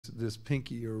this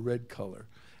pinky or red color.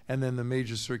 And then the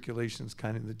major circulation is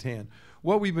kind of in the tan.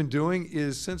 What we've been doing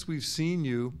is, since we've seen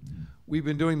you, we've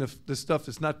been doing the stuff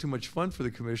that's not too much fun for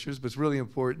the commissioners, but it's really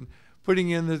important. Putting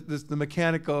in the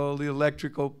mechanical, the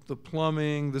electrical, the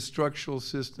plumbing, the structural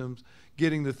systems,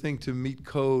 getting the thing to meet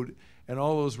code, and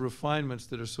all those refinements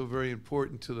that are so very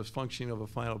important to the functioning of a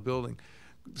final building.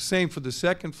 Same for the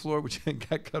second floor, which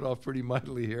got cut off pretty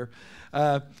mightily here.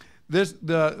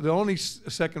 The only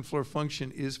second floor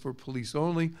function is for police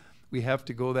only. We have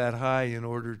to go that high in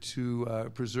order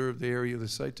to preserve the area of the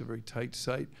site. It's a very tight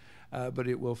site, but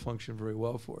it will function very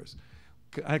well for us.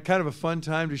 Kind of a fun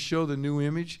time to show the new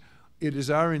image. It is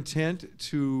our intent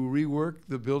to rework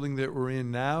the building that we're in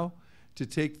now, to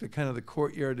take the kind of the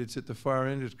courtyard that's at the far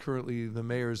end. It's currently the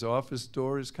mayor's office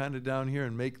door is kind of down here,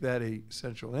 and make that a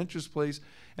central entrance place.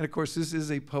 And of course, this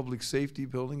is a public safety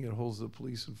building. It holds the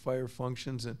police and fire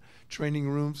functions and training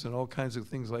rooms and all kinds of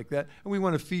things like that. And we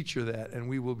want to feature that, and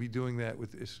we will be doing that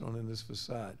with this shown in this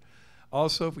facade.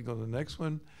 Also, if we go to the next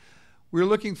one, we're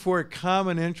looking for a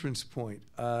common entrance point.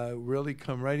 Really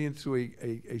come right in through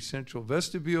a central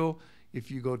vestibule. If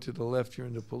you go to the left, you're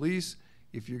into police.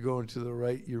 If you're going to the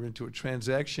right, you're into a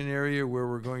transaction area where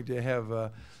we're going to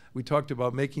have, we talked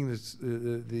about making this,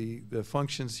 the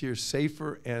functions here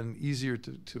safer and easier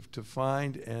to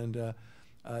find, and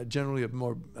generally a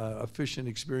more efficient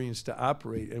experience to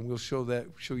operate. And we'll show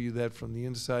you that from the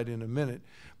inside in a minute.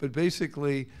 But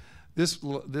basically, this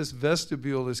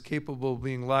vestibule is capable of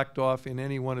being locked off in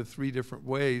any one of 3 different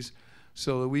ways,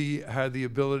 so that we have the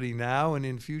ability now and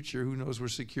in future, who knows where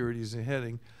security is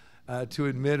heading, to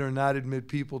admit or not admit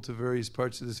people to various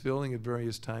parts of this building at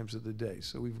various times of the day.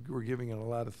 So we're giving it a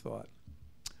lot of thought.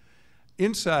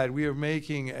 Inside, we are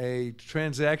making a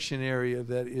transaction area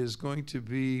that is going to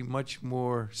be much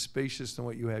more spacious than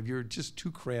what you have. You're just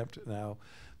too cramped now.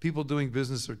 People doing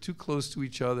business are too close to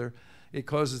each other. It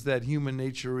causes that human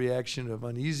nature reaction of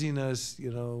uneasiness.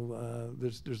 You know,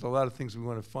 there's a lot of things we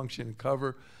want to function and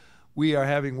cover. We are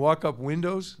having walk-up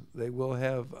windows. They will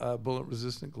have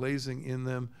bullet-resistant glazing in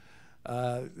them.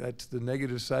 That's the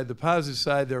negative side. The positive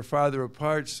side, they're farther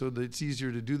apart so that it's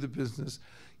easier to do the business.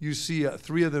 You see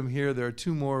 3 of them here. There are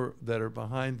 2 more that are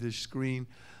behind this screen.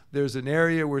 There's an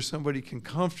area where somebody can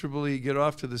comfortably get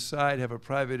off to the side, have a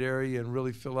private area, and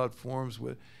really fill out forms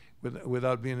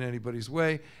without being in anybody's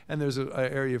way. And there's an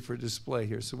area for display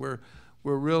here. So we're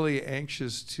really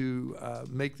anxious to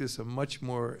make this a much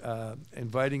more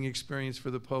inviting experience for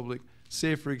the public,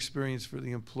 safer experience for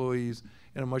the employees,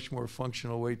 and a much more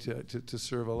functional way to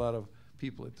serve a lot of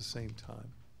people at the same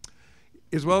time.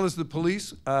 As well as the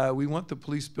police, we want the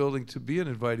police building to be an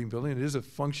inviting building. It is a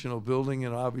functional building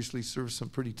and obviously serves some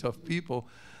pretty tough people.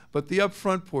 But the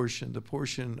upfront portion, the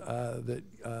portion that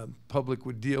public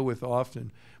would deal with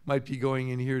often, might be going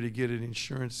in here to get an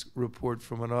insurance report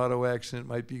from an auto accident,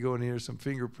 might be going here some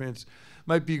fingerprints,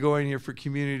 might be going here for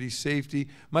community safety,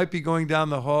 might be going down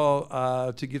the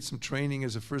hall to get some training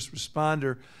as a first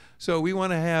responder. So we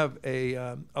want to have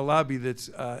a lobby that's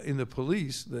in the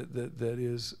police that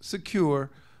is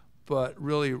secure, but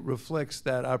really reflects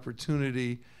that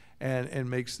opportunity and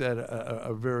makes that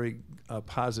a very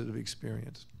positive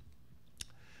experience.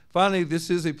 Finally, this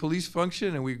is a police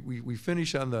function, and we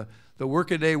finish on the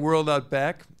workaday world out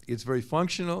back. It's very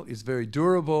functional. It's very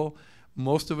durable.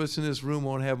 Most of us in this room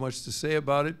won't have much to say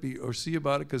about it or see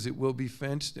about it because it will be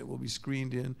fenced, it will be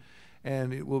screened in,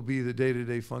 and it will be the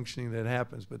day-to-day functioning that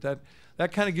happens. But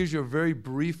that kind of gives you a very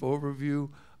brief overview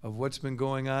of what's been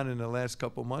going on in the last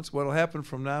couple months. What will happen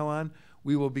from now on,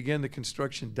 we will begin the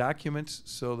construction documents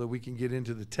so that we can get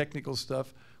into the technical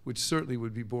stuff, which certainly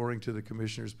would be boring to the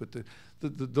commissioners, but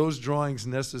those drawings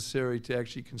necessary to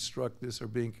actually construct this are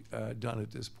being done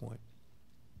at this point.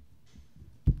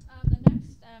 The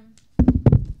next,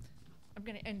 I'm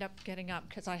going to end up getting up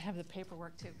because I have the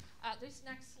paperwork too. This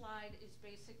next slide is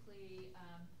basically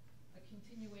a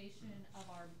continuation of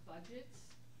our budgets.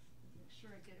 Make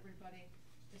sure I get everybody.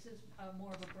 This is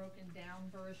more of a broken down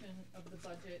version of the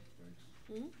budget.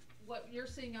 What you're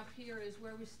seeing up here is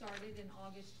where we started in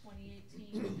August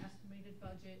 2018, estimated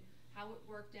budget, how it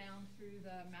worked down through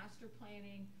the master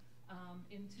planning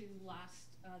into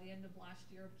the end of last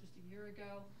year, just a year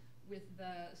ago, with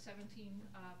the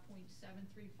 17.735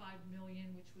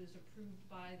 million, which was approved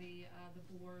by the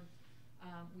board.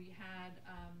 We had,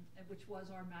 which was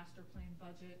our master plan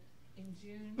budget. In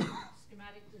June,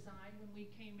 schematic design, when we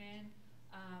came in,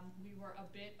 we were a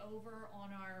bit over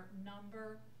on our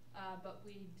number. But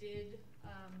we did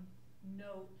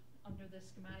note under the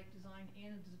schematic design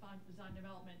and design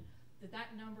development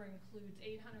that number includes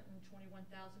 $821,000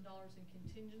 in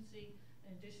contingency,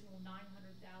 an additional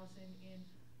 $900,000 in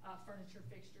furniture,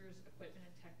 fixtures, equipment,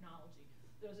 and technology.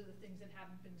 Those are the things that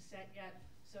haven't been set yet.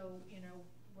 So, you know,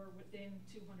 we're within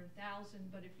 200,000,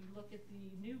 but if you look at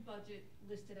the new budget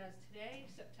listed as today,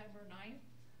 September 9th,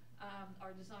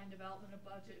 our design development of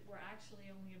budget, we're actually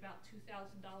only about $2,000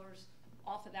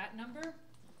 off of that number.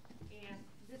 And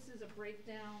this is a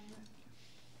breakdown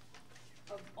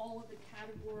of all of the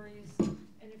categories.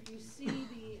 And if you see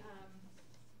the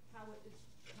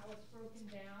how it's broken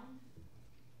down,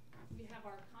 we have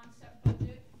our concept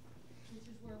budget, which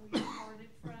is where we started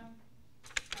from,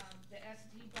 the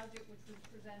SD budget, which was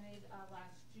presented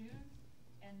last June,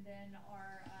 and then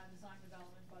our design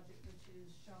development budget, which is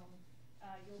shown.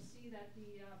 You'll see that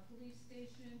the police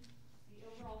station, the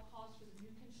overall cost for the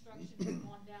new construction has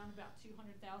gone down about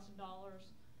 $200,000.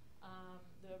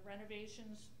 The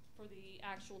renovations for the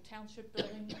actual township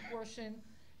building portion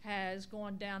has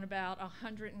gone down about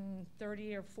 $130,000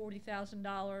 or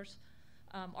 $40,000.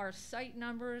 Our site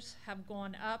numbers have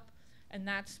gone up, and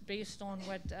that's based on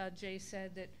what Jay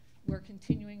said, that we're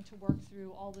continuing to work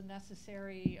through all the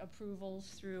necessary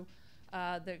approvals through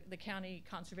the County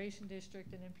Conservation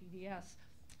District and NPDS.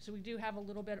 So we do have a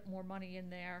little bit more money in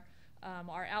there.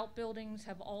 Our outbuildings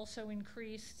have also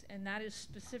increased, and that is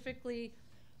specifically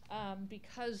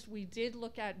because we did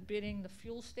look at bidding the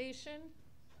fuel station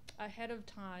ahead of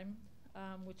time,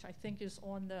 which I think is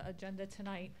on the agenda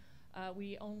tonight.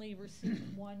 We only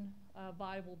received one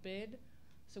viable bid,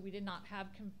 so we did not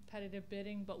have competitive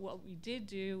bidding, but what we did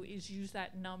do is use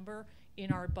that number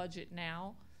in our budget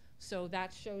now. So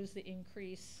that shows the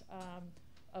increase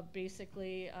of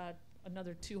basically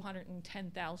another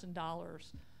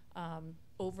 $210,000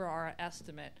 over our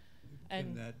estimate.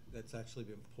 And that's actually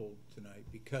been pulled tonight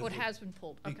because it has been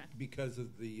pulled, okay. Because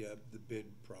of the bid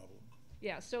problem.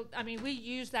 Yeah, so, I mean, we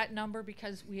used that number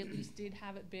because we at least did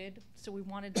have it bid, so we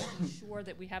wanted to be sure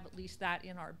that we have at least that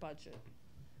in our budget.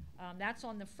 That's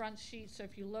on the front sheet, so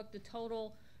if you look, the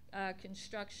total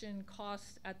construction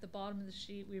costs at the bottom of the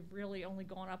sheet, we've really only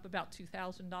gone up about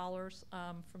 $2,000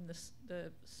 from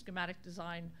the schematic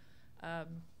design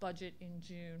budget in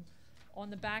June.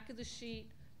 On the back of the sheet,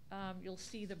 you'll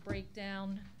see the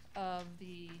breakdown of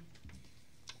the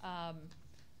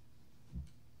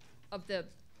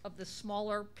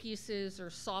smaller pieces or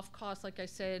soft costs. Like I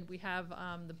said, we have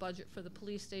the budget for the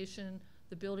police station,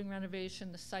 the building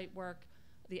renovation, the site work,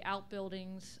 the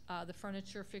outbuildings, the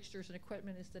furniture, fixtures, and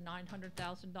equipment is the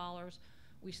 $900,000.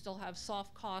 We still have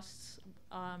soft costs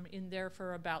in there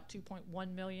for about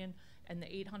 $2.1 million, and the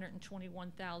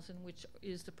 $821,000, which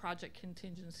is the project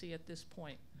contingency at this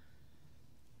point.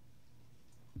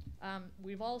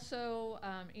 We've also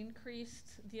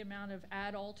increased the amount of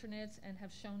add alternates and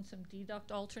have shown some deduct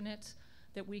alternates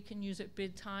that we can use at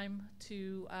bid time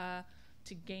to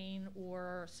gain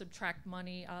or subtract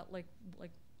money.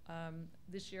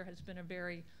 This year has been a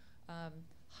very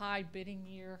high bidding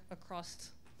year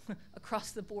across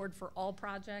across the board for all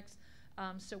projects.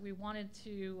 So we wanted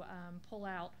to pull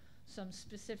out some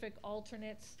specific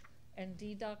alternates and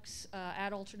deducts,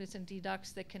 add alternates and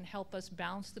deducts that can help us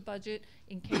balance the budget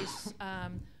in case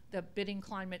the bidding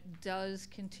climate does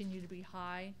continue to be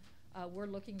high. We're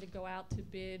looking to go out to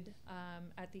bid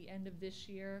at the end of this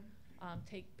year,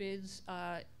 take bids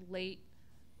late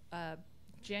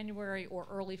January or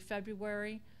early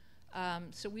February.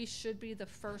 So we should be the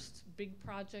first big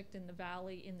project in the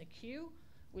valley in the queue,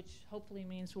 which hopefully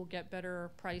means we'll get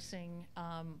better pricing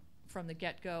from the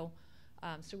get-go.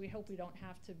 So we hope we don't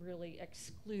have to really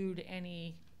exclude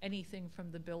anything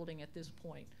from the building at this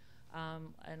point.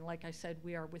 And like I said,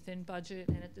 we are within budget,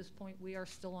 and at this point, we are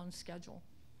still on schedule.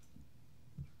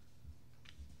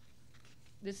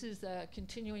 This is the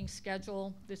continuing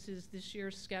schedule. This is this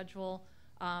year's schedule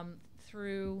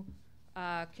through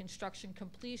construction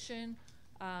completion.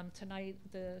 Tonight,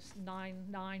 the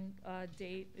 9/9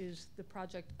 date is the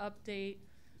project update.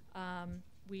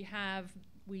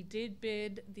 We did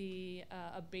bid the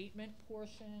abatement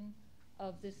portion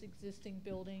of this existing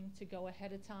building to go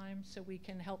ahead of time so we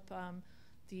can help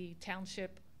the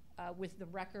township with the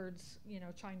records,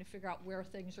 trying to figure out where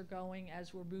things are going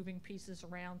as we're moving pieces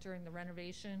around during the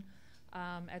renovation.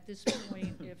 At this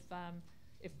point,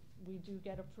 if we do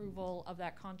get approval of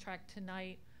that contract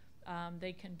tonight,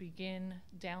 they can begin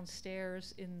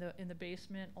downstairs in the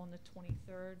basement on the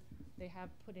 23rd. They have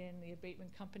put in, the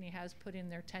abatement company has put in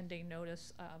their 10-day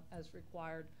notice as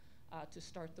required to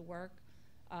start the work.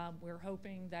 We're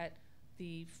hoping that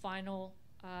the final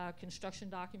construction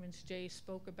documents Jay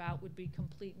spoke about would be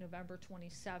complete November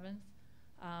 27th.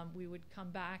 We would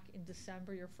come back in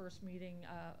December, your first meeting,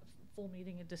 full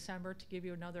meeting in December, to give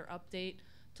you another update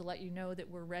to let you know that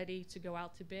we're ready to go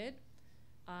out to bid.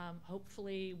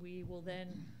 Hopefully, we will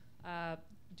then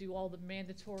do all the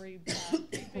mandatory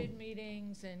bid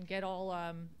meetings and get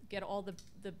all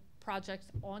the projects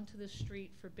onto the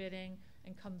street for bidding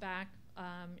and come back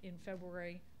in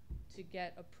February to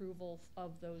get approval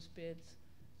of those bids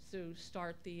to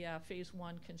start the phase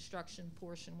 1 construction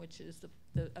portion, which is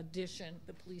the addition,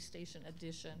 the police station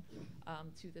addition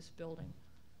to this building.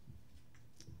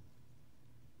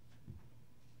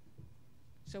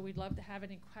 So we'd love to have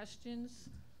any questions.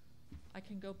 I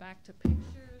can go back to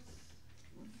pictures.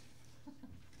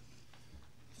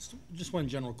 Just one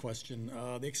general question.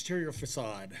 The exterior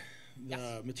facade, the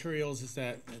Yes. materials is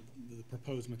that, the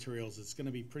proposed materials, it's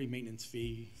gonna be pretty maintenance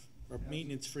free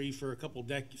for a couple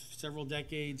several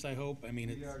decades, I hope. I mean,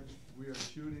 We are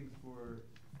shooting for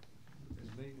as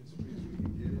maintenance free as we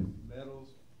can get it,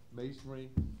 metals, masonry,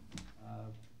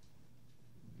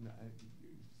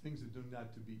 things that do not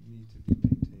need to be maintained.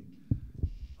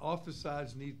 All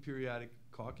facades need periodic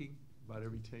caulking. About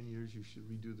every 10 years, you should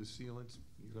redo the sealants.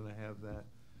 You're gonna have that.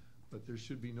 But there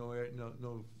should be no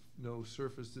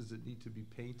surfaces that need to be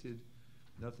painted,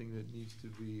 nothing that needs to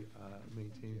be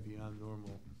maintained beyond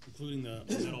normal. including the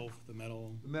metal.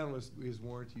 The metal is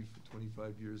warranted for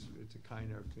 25 years. It's a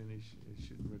Kynar finish. It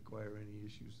shouldn't require any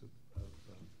issues of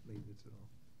maintenance at all.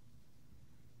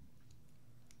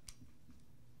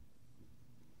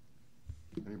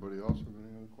 Anybody else have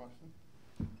any other questions?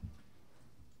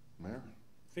 Mayor?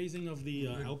 Phasing of the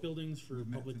outbuildings for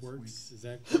public works, is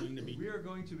that going to be? We are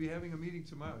going to be having a meeting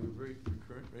tomorrow. You're very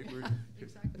current, right?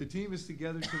 Exactly. The team is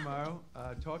together tomorrow,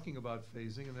 talking about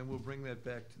phasing, and then we'll bring that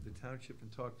back to the township and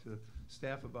talk to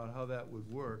staff about how that would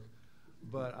work.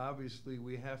 But obviously,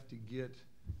 we have to get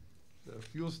the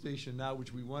fuel station now,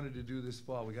 which we wanted to do this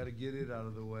fall. We gotta get it out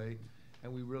of the way,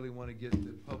 and we really wanna get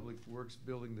the public works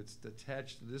building that's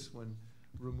attached to this one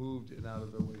removed and out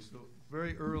of the way. So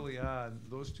very early on,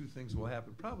 those two things will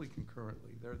happen, probably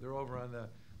concurrently. They're over on the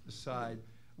side.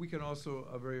 We can also,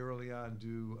 very early on,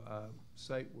 do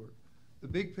site work. The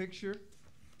big picture,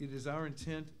 it is our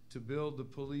intent to build the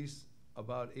police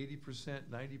about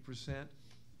 80%, 90%,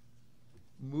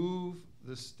 move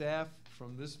the staff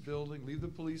from this building, leave the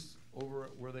police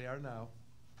over where they are now,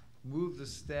 move the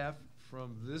staff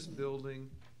from this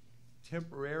building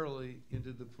temporarily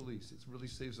into the police. It really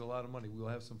saves a lot of money. We'll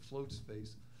have some float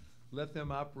space. Let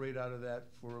them operate out of that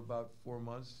for about 4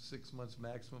 months, 6 months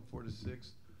maximum, 4 to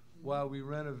 6. While we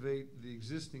renovate the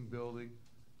existing building,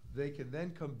 they can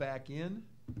then come back in,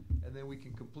 and then we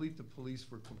can complete the police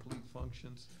for police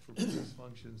functions,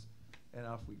 and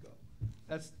off we go.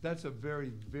 That's a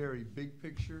very, very big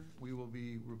picture. We will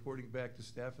be reporting back to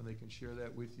staff, and they can share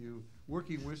that with you,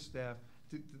 working with staff,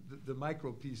 the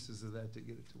micro pieces of that to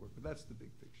get it to work. But that's the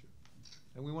big picture.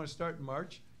 And we want to start in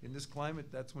March. In this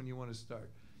climate, that's when you want to start.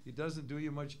 It doesn't do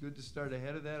you much good to start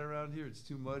ahead of that around here. It's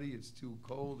too muddy, it's too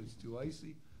cold, it's too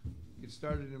icy. Get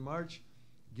started in March,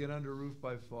 get under roof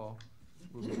by fall.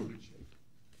 We'll be in good shape.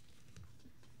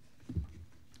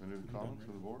 Any other comments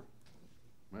from the board?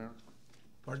 Mayor?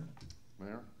 Pardon?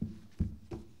 Mayor?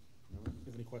 Do you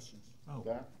have any questions? Oh.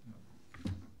 Zach?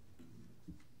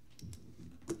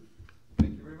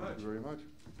 Thank you very much. Thank you very much.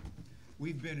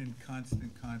 We've been in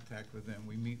constant contact with them.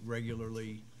 We meet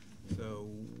regularly, so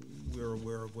we're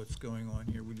aware of what's going on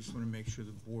here. We just want to make sure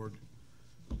the board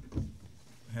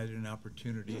had an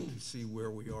opportunity to see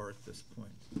where we are at this point.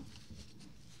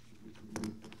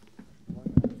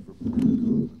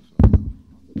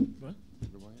 What?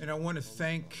 And I want to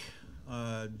thank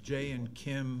Jay and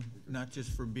Kim, not just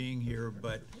for being here,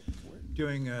 but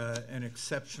doing an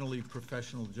exceptionally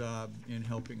professional job in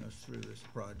helping us through this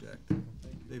project.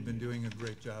 They've been doing a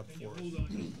great job for us.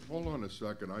 Hold on a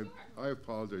second. I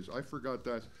apologize. I forgot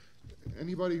that.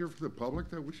 Anybody here from the public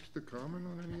that wishes to comment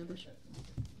on any of this?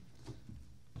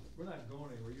 We're not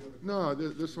going anywhere. You have a No,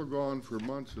 this will go on for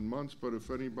months and months, but if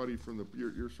anybody from the,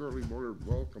 you're certainly more than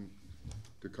welcome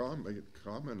to comment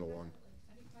along.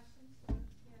 Any questions? Here.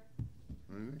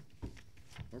 Anything?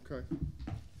 Okay.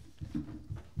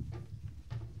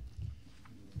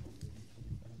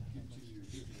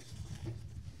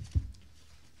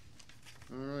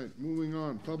 All right, moving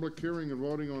on. Public hearing and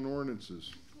voting on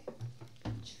ordinances.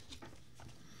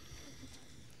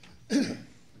 I guess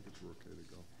we're okay to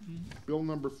go. Bill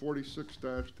number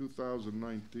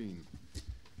 46-2019.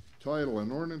 Title, an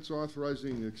ordinance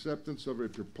authorizing the acceptance of a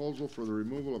proposal for the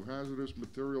removal of hazardous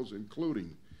materials,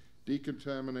 including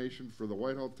decontamination for the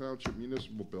Whitehall Township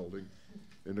Municipal Building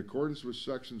in accordance with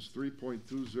sections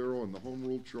 3.20 in the Home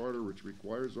Rule Charter, which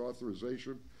requires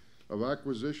authorization of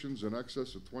acquisitions in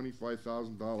excess of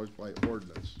 $25,000 by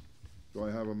ordinance. Do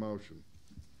I have a motion?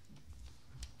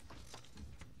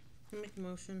 Make the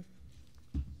motion.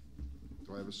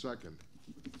 Do I have a second?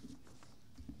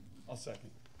 I'll second.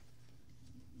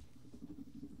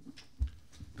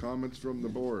 Comments from the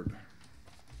board?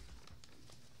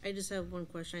 I just have one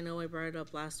question. I know I brought it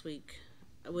up last week.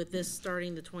 With this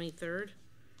starting the 23rd,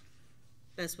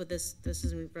 that's what this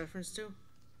is in reference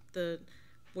to?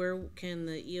 Where can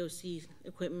the EOC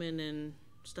equipment and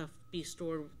stuff be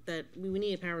stored? That we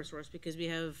need a power source because we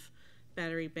have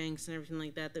battery banks and everything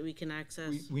like that we can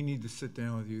access. We need to sit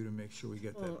down with you to make sure we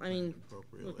get that Well, I planned mean,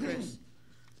 appropriately. Well,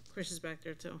 Chris is back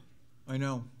there too. I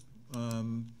know.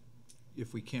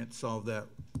 If we can't solve that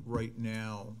right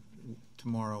now,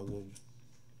 tomorrow we'll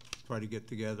try to get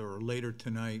together, or later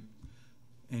tonight,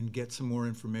 and get some more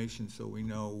information so we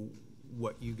know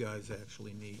what you guys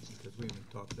actually need, because we haven't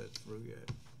talked that through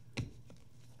yet.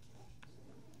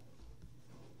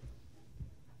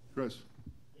 Chris?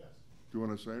 Yes, Do you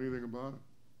want to say anything about it?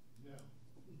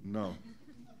 no, No. not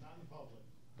in public.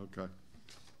 Okay.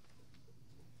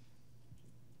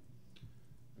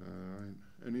 All right.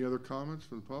 Any other comments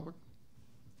from the public?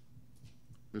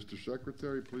 Mr.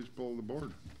 Secretary, please poll the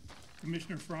board.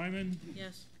 Commissioner Fryman?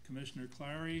 Yes. Commissioner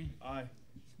Clary? Aye.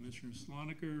 Commissioner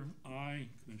Sloniker? Aye.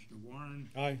 Commissioner Warren?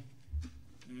 Aye.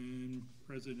 And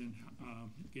President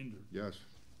Ginder. Yes.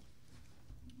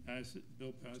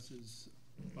 Bill passes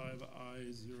 5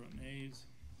 ayes, 0 nays.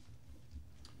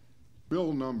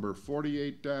 Bill number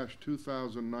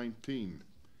 48-2019.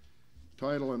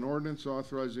 Title: An ordinance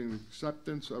authorizing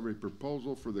acceptance of a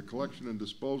proposal for the collection and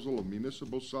disposal of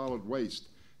municipal solid waste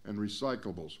and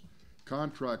recyclables.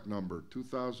 Contract number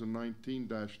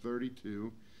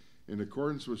 2019-32, in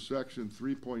accordance with section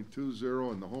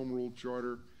 3.20 in the Home Rule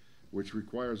Charter, which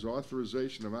requires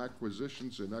authorization of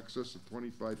acquisitions in excess of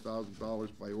 $25,000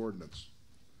 by ordinance.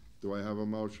 Do I have a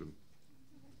motion?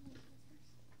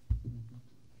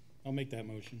 I'll make that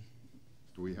motion.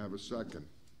 Do we have a second?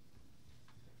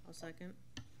 I'll second.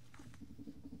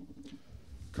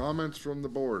 Comments from the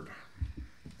board?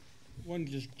 One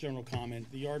just general comment,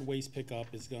 the yard waste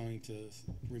pickup is going to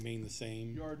remain the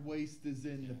same. Yard waste is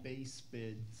in the base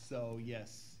bid, so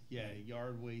yes,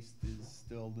 yard waste is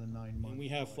still the 9 months. And we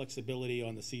have flexibility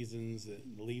on the seasons, the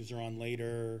leaves are on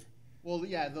later. Well,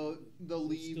 yeah, the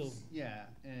leaves, Still- yeah,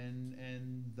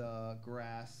 and the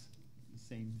grass,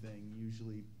 same thing.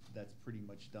 Usually that's pretty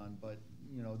much done, but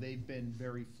you know, they've been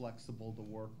very flexible to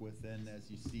work with, and as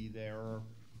you see there,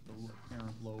 the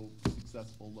apparent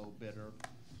successful low bidder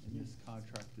in this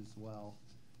contract as well.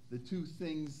 The two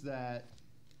things that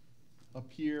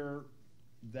appear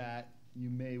that you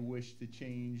may wish to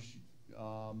change,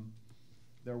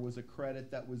 there was a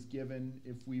credit that was given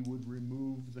if we would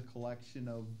remove the collection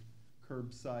of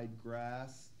curbside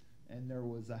grass, and there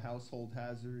was a household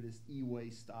hazardous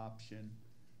e-waste option.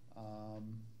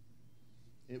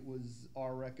 It was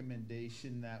our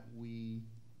recommendation that we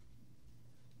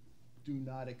do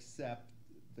not accept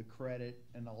the credit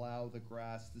and allow the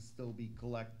grass to still be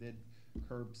collected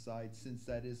curbside, since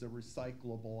that is a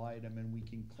recyclable item and we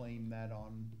can claim that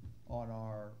on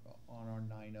our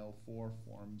 904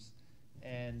 forms.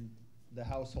 And the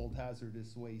household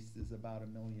hazardous waste is about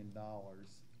 $1 million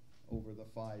over the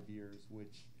 5 years,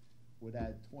 which would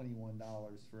add $21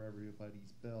 for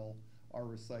everybody's bill. Our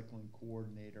recycling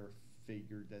coordinator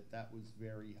figured that that was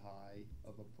very high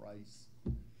of a price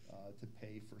to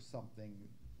pay for something,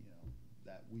 you know,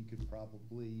 that we could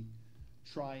probably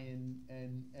try and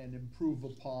improve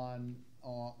upon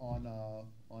on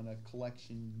a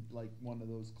collection, like one of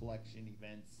those collection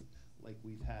events like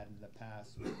we've had in the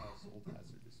past with household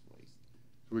hazardous waste.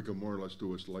 So we can more or less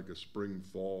do it like a spring,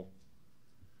 fall.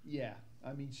 Yeah,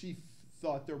 I mean, she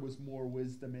thought there was more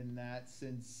wisdom in that,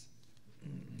 since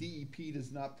DEP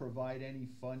does not provide any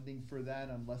funding for that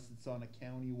unless it's on a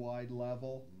county-wide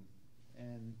level.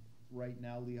 And right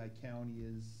now, Lehigh County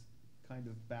is kind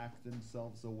of backed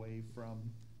themselves away from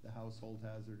the household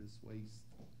hazardous waste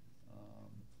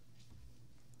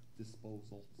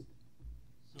disposal.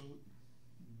 So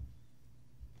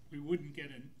we wouldn't get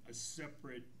a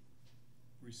separate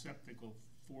receptacle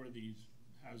for these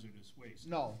hazardous waste?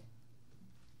 No.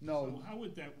 So how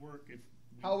would that work if?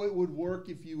 How it would work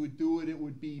if you would do it, it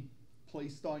would be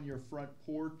placed on your front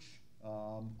porch,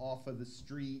 off of the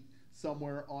street,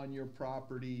 somewhere on your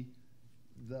property.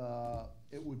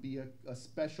 It would be a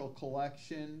special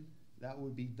collection that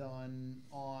would be done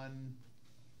on,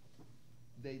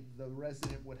 the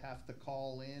resident would have to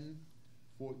call in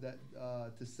for that,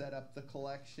 to set up the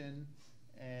collection,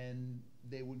 and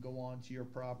they would go onto your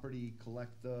property,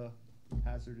 collect the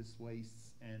hazardous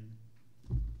wastes, and,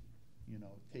 you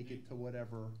know, take it to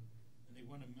whatever. And they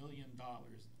won $1 million,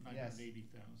 Yes.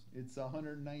 980,000. It's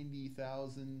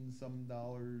 $190,000 some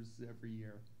dollars every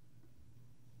year.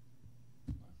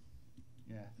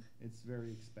 Yeah, it's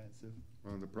very expensive.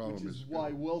 The problem Which is is.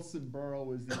 why Wilson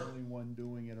Borough is the only one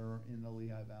doing it or in the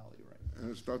Lehigh Valley right now.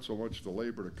 And it's not so much the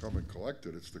labor to come and collect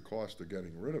it, it's the cost of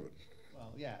getting rid of it.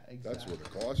 Well, yeah, That's exactly. where the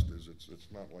cost is, it's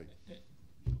not like,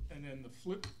 And then the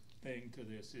flip thing to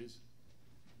this is,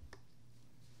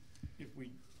 if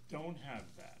we don't have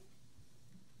that,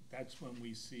 that's when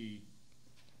we see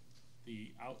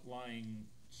the outlying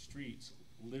streets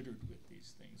littered with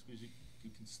these things. Because you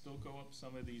can still go up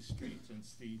some of these streets and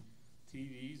see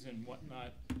TVs and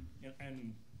whatnot,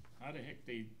 and how the heck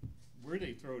where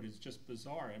they throw it is just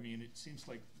bizarre. I mean, it seems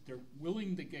like they're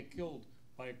willing to get killed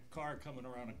by a car coming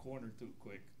around a corner too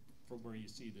quick for where you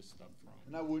see this stuff thrown.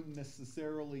 And I wouldn't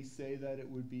necessarily say that it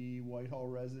would be Whitehall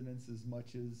residents as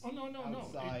much as Oh, no,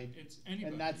 outside. it's anybody.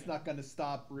 And that's yeah. not gonna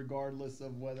stop regardless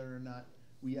of whether or not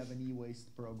we have an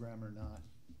e-waste program or not.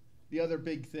 The other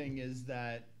big thing is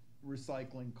that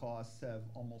recycling costs have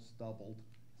almost doubled.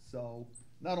 So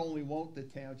not only won't the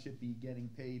township be getting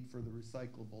paid for the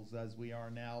recyclables as we are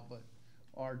now, but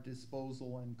our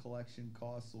disposal and collection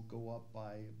costs will go up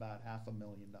by about $500,000,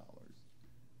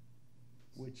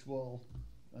 which will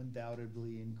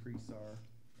undoubtedly increase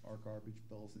our garbage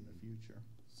bills in the future.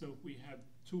 So if we have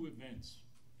 2 events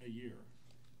a year,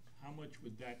 how much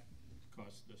would that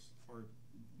cost us, or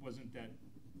wasn't that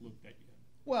looked at yet?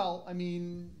 Well, I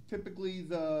mean, typically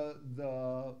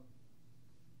the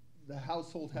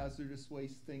household hazardous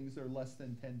waste things are less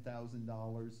than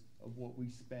 $10,000 of what we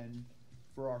spend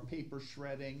for our paper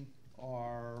shredding,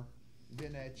 our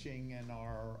vin etching, and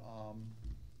our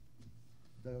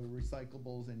the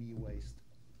recyclables and e-waste.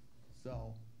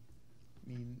 So, I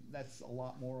mean, that's a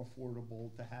lot more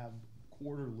affordable to have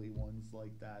quarterly ones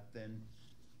like that than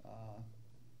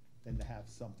to have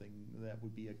something that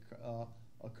would be a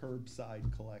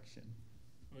curbside collection.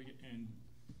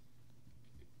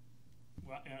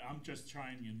 Well, and I'm just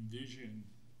trying to envision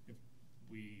if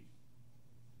we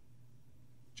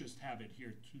just have it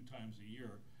here 2 times a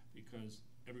year, because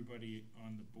everybody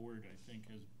on the board, I think,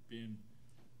 has been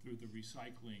through the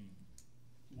recycling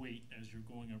wait as you're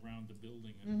going around the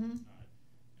building and whatnot.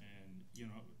 And, you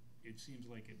know, it seems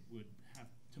like it would have,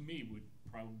 to me, would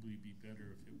probably be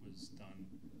better if it was done.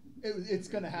 It's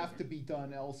going to have to be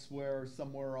done elsewhere,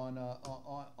 somewhere on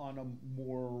a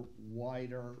more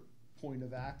wider point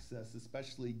of access,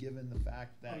 especially given the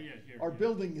fact that our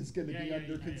building is going to be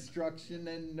under construction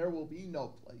and there will be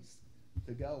no place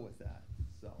to go with that.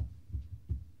 So.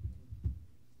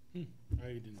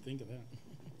 I didn't think of that.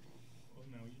 Well,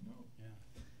 now you know. Yeah.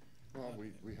 well,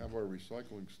 we have our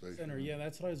recycling station. Center, yeah,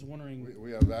 that's what I was wondering.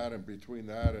 We have that, and between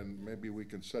that and maybe we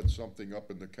can set something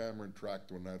up in the Cameron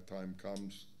tract when that time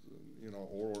comes, you know,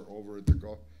 or over at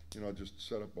the just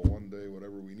set up a 1-day,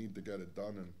 whatever we need to get it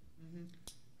done, and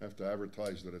have to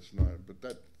advertise that it's not, but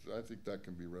that, I think that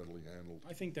can be readily handled.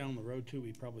 I think down the road too,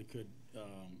 we probably could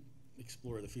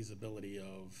explore the feasibility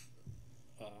of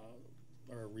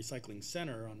our recycling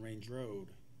center on Range Road,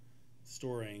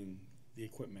 storing the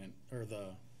equipment or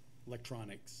the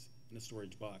electronics in a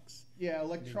storage box. Yeah,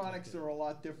 electronics are a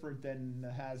lot different than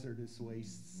the hazardous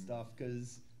waste stuff,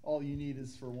 because all you need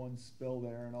is for one spill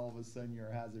there and all of a sudden you're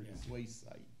a hazardous waste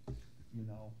site, you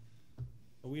know.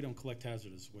 But we don't collect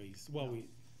hazardous waste. Well, we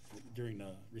during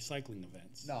the recycling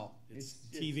events. No, it's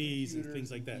it's TVs and computers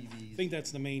things like that. and TVs. I think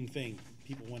that's the main thing,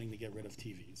 people wanting to get rid of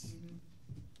TVs.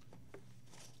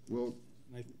 Well,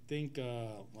 And I think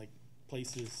like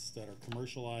places that are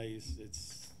commercialized,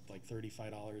 it's like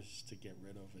 $35 to get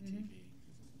rid of a TV.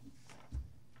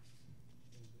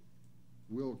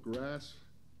 will grass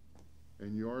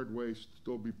and yard waste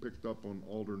still be picked up on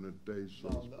alternate days, so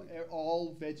to speak?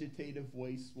 All vegetative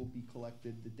waste will be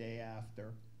collected the day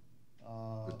after.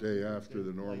 The day after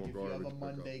the normal Like garbage if you have a pickup.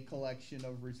 Monday collection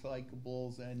of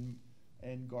recyclables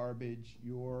and garbage,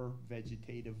 your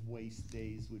vegetative waste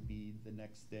days would be the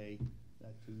next day,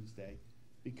 that Tuesday.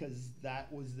 Because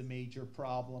that was the major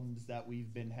problems that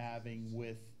we've been having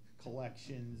with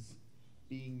collections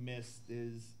being missed,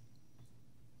 is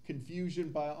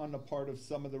confusion on the part of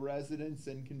some of the residents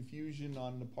and confusion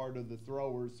on the part of the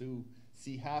throwers who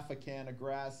see half a can of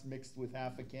grass mixed with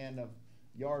half a can of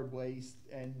yard waste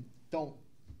and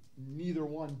neither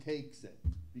one takes it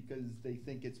because they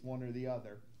think it's one or the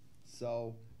other.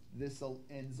 So this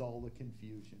ends all the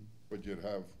confusion. But you'd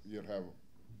have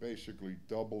basically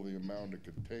double the amount of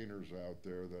containers out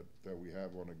there that we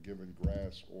have on a given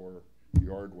grass or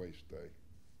yard waste day.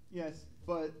 Yes,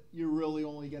 but you're really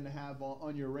only gonna have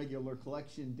on your regular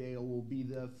collection day will be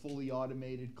the fully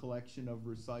automated collection of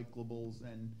recyclables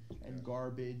and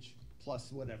garbage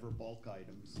plus whatever bulk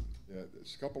items. Yeah,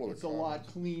 it's a couple of the It's a lot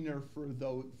cleaner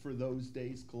for those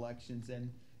days' collections,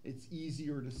 and it's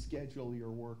easier to schedule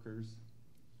your workers,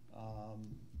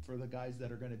 for the guys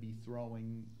that are gonna be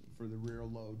throwing for the rear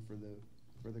load, for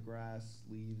the grass,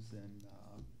 leaves, and,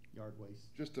 yard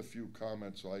waste. Just a few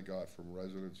comments I got from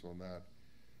residents on that.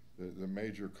 The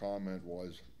major comment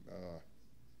was,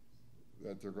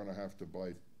 that they're gonna have to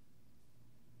buy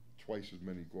twice as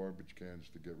many garbage cans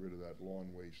to get rid of that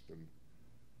lawn waste and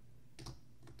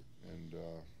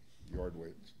yard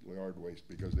waste,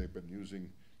 because they've been using,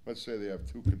 let's say they have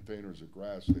 2 containers of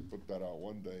grass, they put that out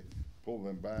one day, pull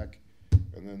them back,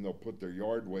 and then they'll put their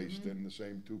yard waste in the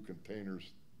same 2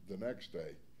 containers the next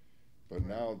day. But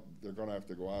now they're gonna have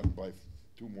to go out and buy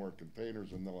 2 more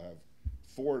containers, and they'll have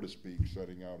 4, to speak,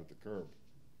 setting out at the curb.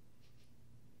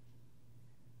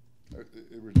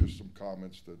 It was just some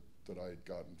comments that I had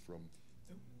gotten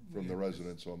from the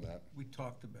residents on that. We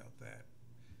talked about that.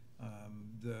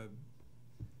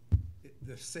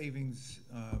 The savings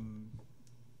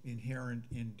inherent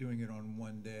in doing it on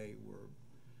one day were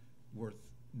worth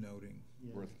noting.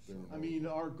 Yeah. I Worth mean,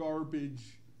 our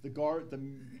garbage, the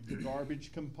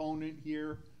garbage component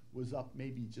here was up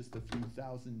maybe just a few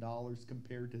 $1,000s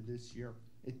compared to this year.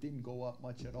 It didn't go up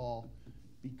much at all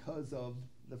because of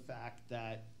the fact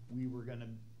that we were gonna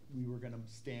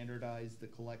standardize the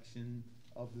collection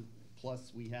of the,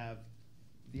 plus we have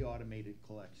the automated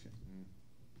collection.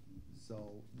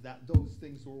 So those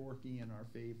things were working in our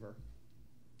favor.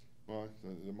 Well,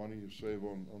 the money you save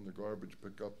on the garbage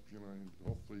pickup, you know,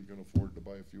 hopefully you can afford to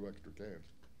buy a few extra cans.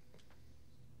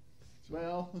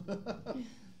 Well,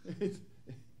 it's,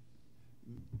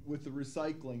 with the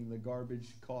recycling, the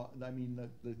garbage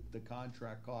the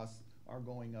contract costs are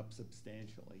going up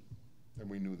substantially. And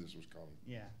we knew this was coming.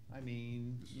 Yeah, I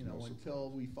mean, This is you know, no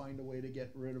until we find a way to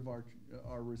get rid of our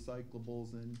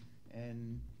recyclables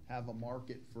and have a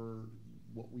market for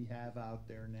what we have out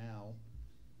there now.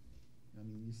 I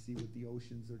mean, you see what the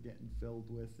oceans are getting filled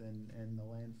with and the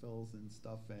landfills and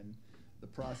stuff, and the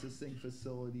processing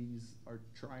facilities are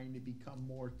trying to become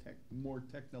more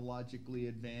technologically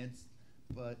advanced,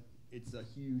 but it's a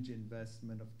huge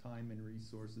investment of time and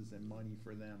resources and money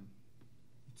for them.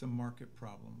 It's a market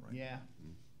problem, right? Yeah,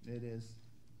 it is.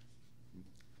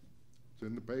 It's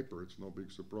in the paper, it's no big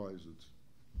surprise, it's.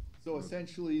 So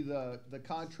essentially, the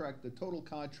contract, the total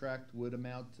contract would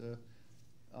amount to,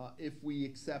 if we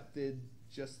accepted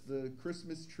just the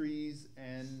Christmas trees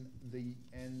and the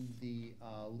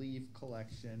leaf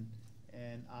collection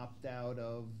and opt out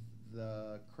of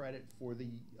the credit for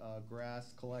the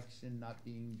grass collection not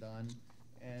being done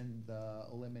and the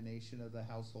elimination of the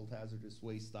household hazardous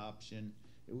waste option,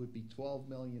 it would be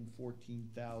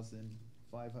 $12,014,513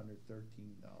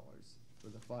 for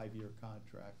the 5-year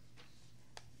contract.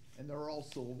 And there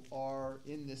also are,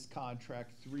 in this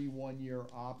contract, 3 one-year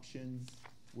options,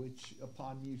 which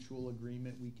upon mutual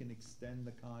agreement, we can extend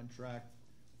the contract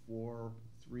for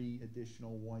 3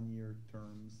 additional 1-year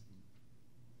terms.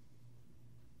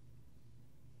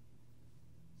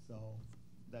 So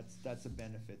that's a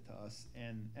benefit to us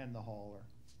and the hauler.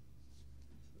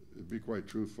 To be quite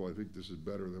truthful, I think this is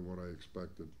better than what I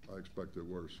expected. I expected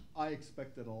worse. I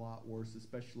expected a lot worse,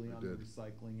 especially I on the did.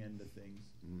 recycling end of things.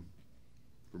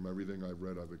 From everything I've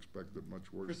read, I've expected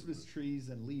much worse. than Christmas this. trees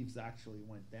and leaves actually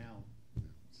went down,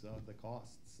 so the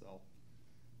costs, so.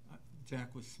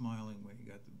 Jack was smiling when he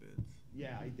got the bids.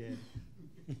 Yeah, I did.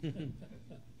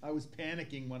 I was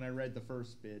panicking when I read the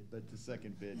first bid, but the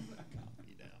second bid calmed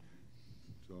me down.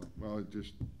 So, well, it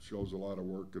just shows a lot of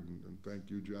work, and thank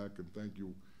you, Jack, and thank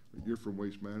you. You're from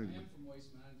Waste I Management. am from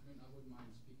Waste Management. I wouldn't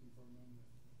mind speaking for a moment.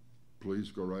 Please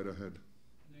go right ahead.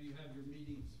 I know you have your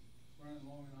meetings running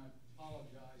long, and I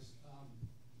apologize.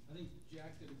 I think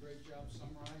Jack did a great job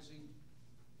summarizing.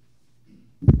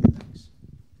 Thanks.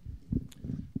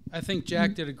 I think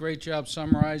Jack did a great job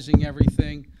summarizing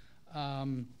everything.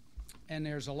 And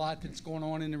there's a lot that's going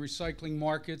on in the recycling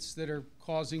markets that are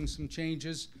causing some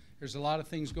changes. There's a lot of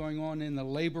things going on in the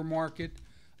labor market.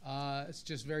 It's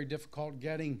just very difficult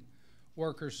getting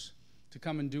workers to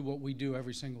come and do what we do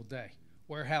every single day.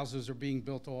 Warehouses are being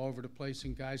built all over the place,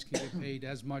 and guys can get paid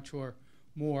as much or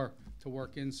more to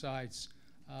work insides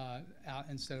out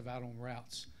instead of out on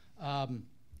routes.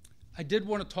 I did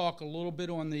want to talk a little bit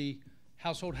on the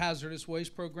household hazardous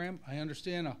waste program. I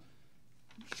understand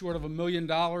short of $1 million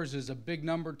is a big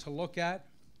number to look at,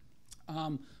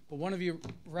 but one of you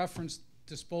referenced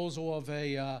disposal of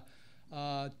a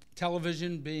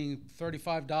television being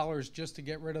 $35 just to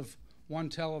get rid of one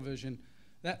television.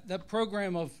 That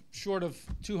program of short of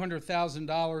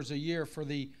 $200,000 a year for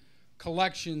the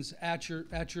collections at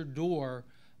your door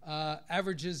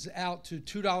averages out to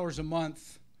 $2 a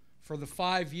month for the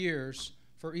 5 years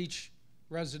for each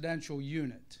residential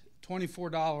unit,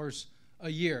 $24 a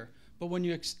year. But when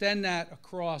you extend that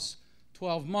across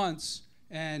 12 months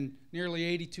and nearly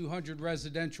 8,200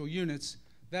 residential units,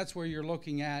 that's where you're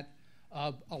looking at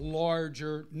a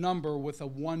larger number with a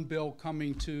one bill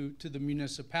coming to the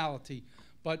municipality.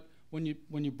 But when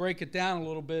you break it down a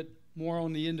little bit more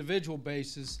on the individual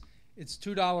basis, it's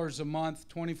 $2 a month,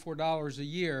 $24 a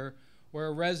year, where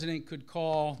a resident could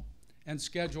call and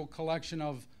schedule collection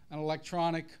of an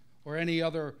electronic or any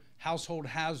other household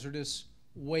hazardous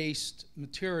waste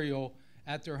material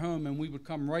at their home, and we would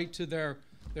come right to their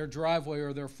driveway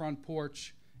or their front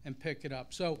porch and pick it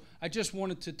up. So I just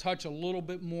wanted to touch a little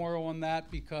bit more on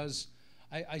that because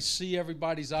I see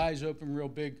everybody's eyes open real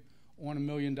big on $1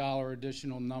 million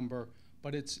additional number,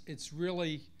 but it's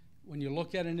really, when you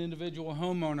look at an individual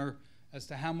homeowner as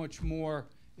to how much more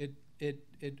it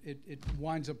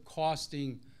winds up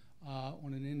costing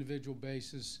on an individual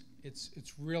basis,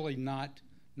 it's really not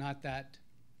that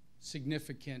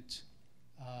significant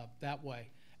that way.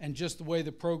 And just the way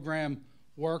the program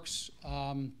works,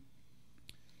 a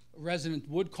resident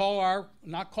would call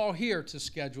not call here to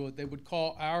schedule it, they would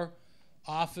call our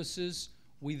offices.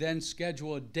 We then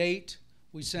schedule a date.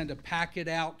 We send a packet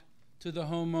out to the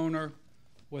homeowner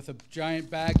with a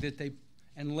giant bag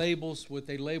and labels,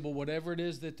 they label whatever it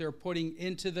is that they're putting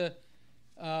into the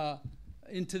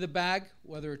bag,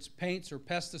 whether it's paints or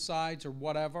pesticides or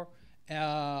whatever.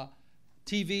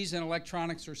 TVs and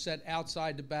electronics are set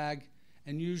outside the bag,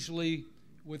 and usually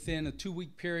within a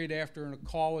 2-week period after a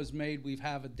call is made, we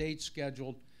have a date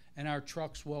scheduled, and our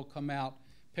trucks will come out,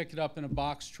 pick it up in a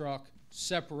box truck,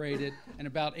 separate it, and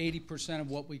about 80% of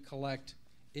what we collect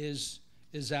is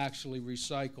actually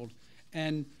recycled.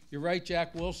 And you're right,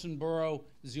 Jack, Wilson Borough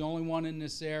is the only one in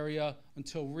this area.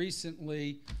 Until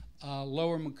recently,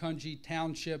 Lower Macungie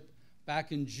Township,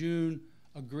 back in June,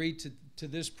 agreed to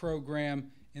this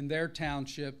program in their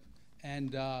township,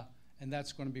 and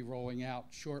that's going to be rolling out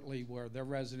shortly, where their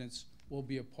residents will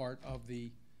be a part of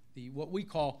the what we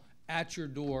call at your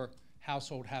door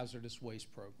household hazardous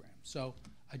waste program. So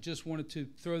I just wanted to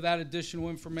throw that additional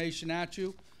information at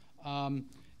you.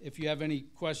 If you have any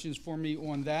questions for me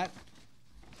on that,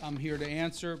 I'm here to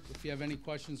answer. If you have any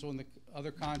questions on the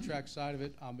other contract side of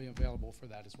it, I'll be available for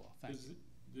that as well. Thanks. Does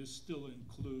this still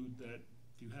include that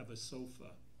if you have a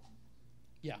sofa?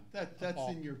 Yeah. That's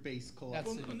in your base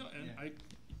collection. That's Well, no, and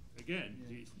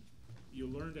again, you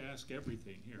learn to ask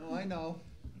everything here. No, I know.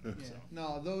 Yeah. So.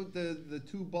 No, though the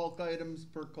 2 bulk items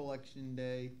per collection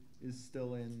day is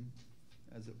still in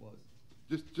as it was.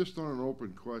 Just on an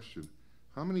open question,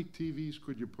 how many TVs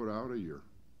could you put out a year?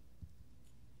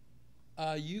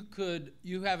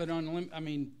 You have an unlimited, I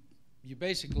mean, you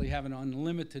basically have an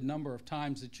unlimited number of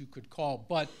times that you could call,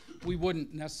 but we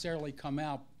wouldn't necessarily come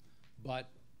out but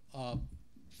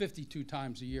 52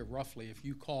 times a year roughly if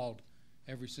you called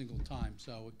every single time.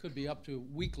 So it could be up to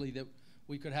weekly that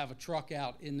we could have a truck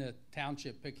out in the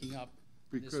township picking up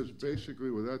this Because material. basically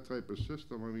with that type of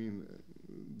system, I mean,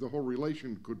 the whole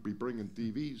relation could be bringing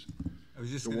TVs. I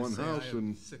was just To gonna one say, I house have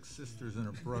and- 6 sisters and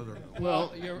a brother.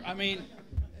 Well,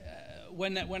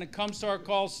 when it comes to our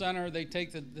call center, they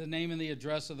take the name and the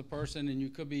address of the person, and you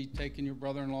could be taking your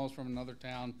brother-in-laws from another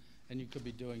town, and you could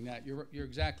be doing that. You're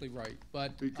exactly right,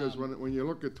 but. Because when you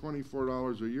look at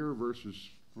 $24 a year versus,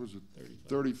 was it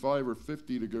 35 or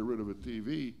 50 to get rid of a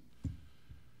TV,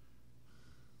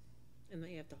 And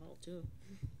they have to haul too.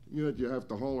 you have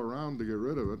to haul around to get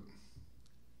rid of it.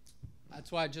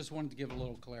 That's why I just wanted to give a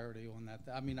little clarity on that.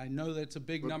 I mean, I know that's a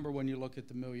big But- number when you look at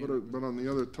the million. But on the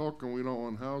other token, we don't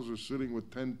want houses sitting with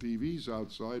 10 TVs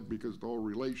outside because the whole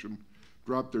relation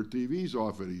dropped their TVs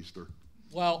off at Easter.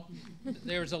 Well,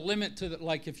 there's a limit to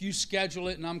like if you schedule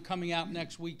it and I'm coming out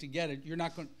next week to get it,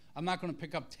 I'm not gonna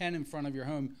pick up 10 in front of your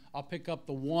home. I'll pick up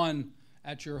the 1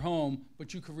 at your home,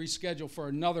 but you could reschedule for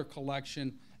another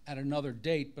collection at another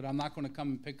date, but I'm not gonna come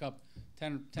and pick up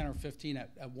 10 or 15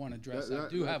 at one address. I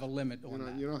do have a limit on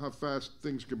that. You know how fast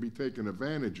things can be taken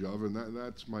advantage of, and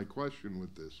that's my question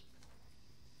with this.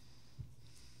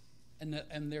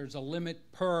 And there's a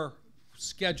limit per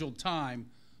scheduled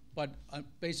time, but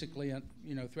basically,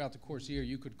 throughout the course of the year,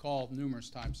 you could call numerous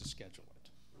times to schedule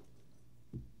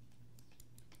it.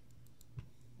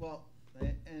 Well,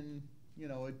 and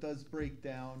it does break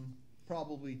down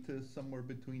probably to somewhere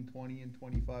between $20 and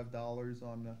 $25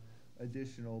 on the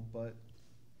additional, but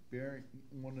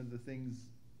one of the things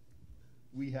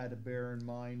we had to bear in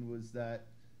mind was that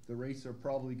the rates are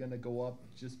probably gonna go up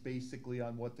just basically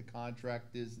on what the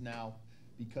contract is now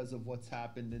because of what's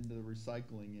happened in the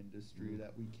recycling industry,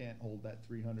 that we can't hold that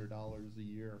 $300 a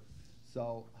year.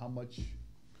 So how much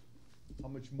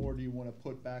more do you wanna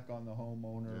put back on the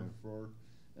homeowner Yeah. for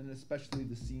and especially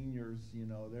the seniors, you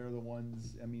know, they're the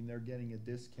ones, I mean, they're getting a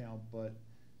discount, but,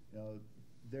 you know,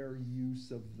 their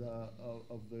use of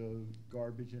the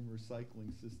garbage and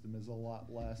recycling system is a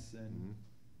lot less, and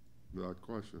Without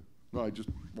question. No, I just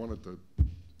wanted to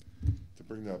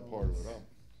bring that part of it up.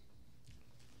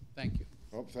 Thank you.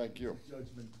 Oh, thank you.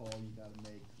 judgment call you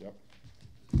gotta make. Yep.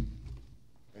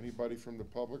 Anybody from the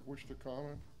public wish to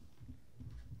comment?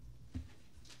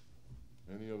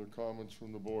 Any other comments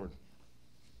from the board?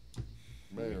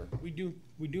 Mayor? We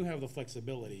do have the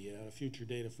flexibility at a future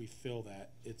date if we feel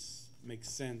that makes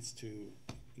sense to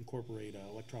incorporate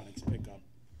electronics pickup.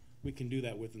 We can do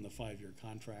that within the 5-year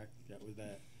contract.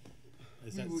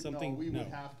 Is that something? We No. would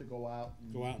have to go out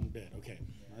and. Go out and bid, okay.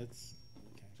 That's,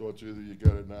 okay. So it's either you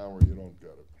get it now or you don't get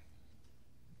it.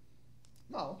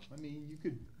 No, I mean, you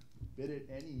could bid it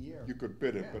any year. You could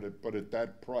bid it, Yeah. but at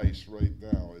that price right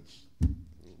now, it's,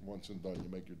 once and done, you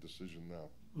make your decision now.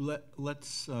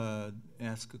 Let's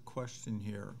ask a question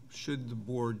here. Should the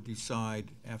board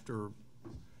decide after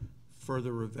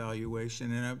further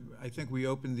evaluation, and I think we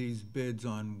opened these bids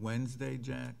on Wednesday,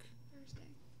 Jack?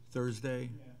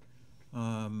 Thursday?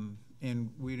 And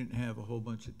we didn't have a whole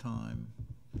bunch of time.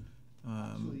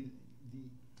 Actually,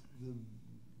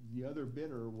 the other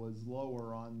bidder was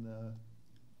lower on the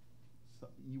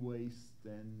e-waste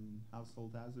and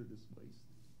household hazardous waste.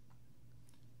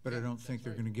 But I Yeah, don't think that's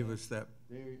they're right. gonna give us that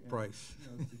They, price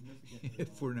you know, significantly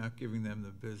if we're not giving them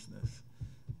the business.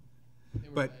 They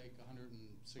were But- like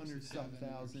 167 Hundred some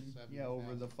or thousand, 70,000. yeah,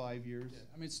 over the 5 years. Yeah,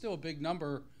 I mean, it's still a big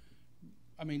number.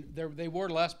 I mean, they were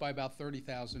less by about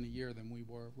 30,000 a year than we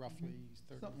were, roughly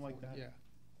 30, Something like 40, that. yeah.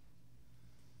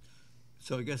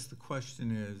 So I guess the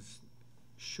question is,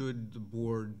 should the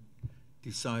board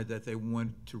decide that they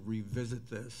want to revisit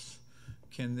this?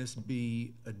 Can this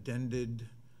be addended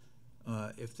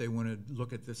if they want to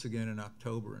look at this again in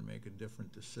October and make a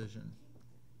different decision?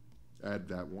 Add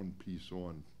that one piece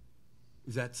on.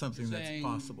 Is that something that's Saying,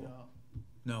 possible?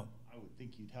 No. I would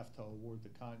think you'd have to award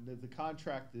the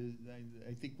contract is,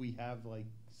 I think we have like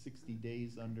 60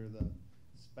 days under the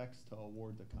specs to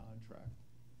award the contract.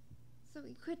 So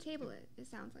we could table it, it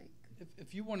sounds like.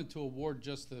 If you wanted to award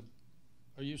just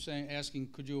are you asking,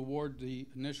 could you award the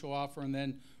initial offer, and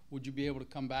then would you be able to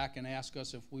come back and ask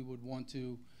us if we would want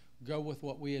to go with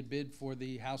what we had bid for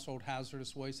the household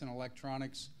hazardous waste and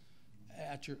electronics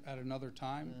at another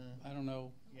time? I don't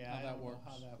know Yeah, how I that don't know works.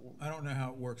 how that works. I don't know how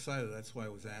it works either, that's why I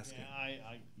was asking.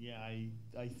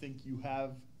 I think you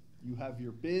have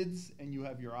your bids and you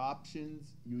have your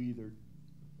options. You either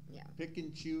Yeah. pick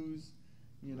and choose,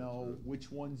 you know,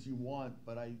 which ones you want,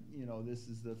 but this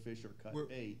is the fish or cut We're-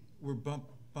 bait. We're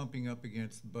bumping up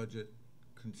against budget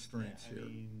constraints I here.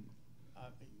 mean,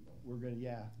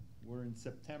 we're in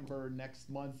September. Next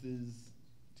month is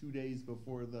 2 days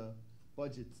before the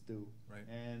budget's due. Right.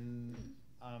 And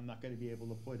I'm not gonna be able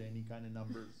to put any kind of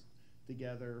numbers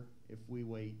together if we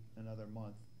wait another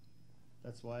month.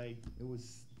 That's why it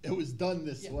was done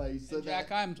this Yeah. way, so And that.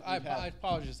 Jack, I we'd have-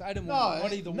 apologize. I didn't No, want to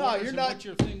muddy the no, waters you're and not- what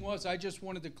your thing was. I just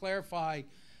wanted to clarify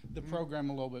the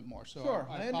program a little bit more. So Sure,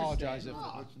 I I apologize if.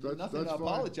 understand. That's- Nothing to that's fine.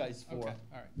 apologize for. Okay,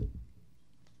 all right.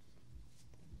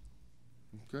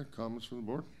 Okay, comments from the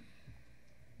board?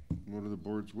 What are the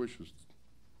board's wishes?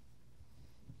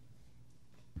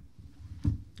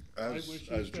 I As wish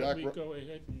Jack, that we go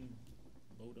ahead and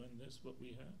vote on this, what we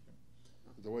have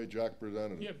here. the way Jack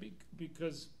presented Yeah, it.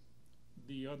 because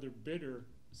the other bidder,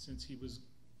 since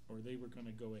they were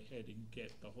gonna go ahead and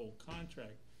get the whole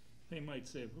contract, they might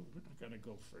say, well, we're not gonna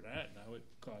go for that now, it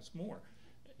costs more.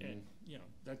 And,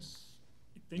 that's,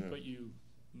 I think Yeah. what you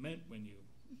meant when you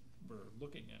were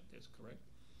looking at this, correct?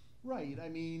 Right, I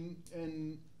mean,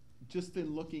 and just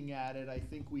in looking at it, I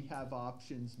think we have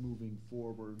options moving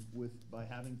forward by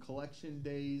having collection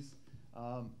days.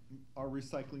 Our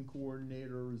recycling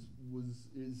coordinator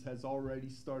has already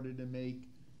started to make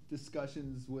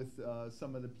discussions with,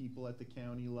 some of the people at the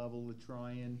county level to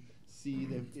try and see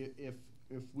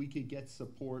if we could get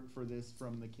support for this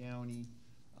from the county.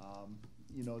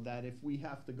 That if we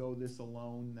have to go this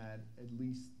alone, that at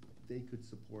least they could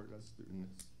support us through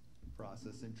this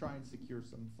process and try and secure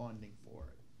some funding for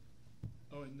it.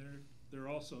 Oh, and they're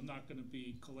also not gonna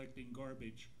be collecting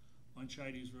garbage on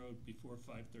Chides Road before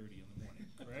 5:30 in the morning,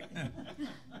 correct?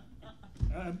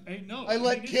 Hey, no. I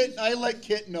let mean,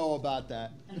 Kit know about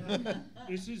that.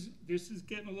 This is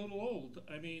getting a little old.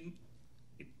 I mean,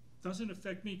 it doesn't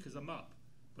affect me because I'm up,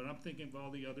 but I'm thinking of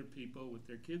all the other people with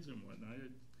their kids and whatnot.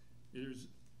 There's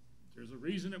a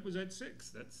reason it was at 6.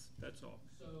 That's all.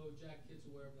 So Jack Kitt's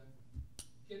aware of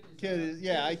that? Kit is,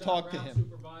 yeah, I talked to him.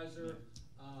 Supervisor.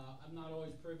 I'm not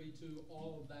always privy to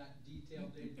all of that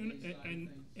detailed day-to-day side of things.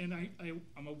 And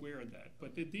I'm aware of that,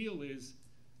 but the deal is,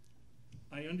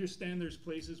 I understand there's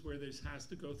places where this has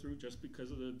to go through just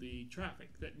because of the traffic,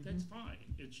 that's fine.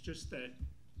 It's just that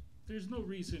there's no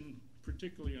reason,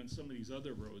 particularly on some of these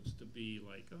other roads, to be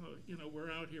like, oh, you know,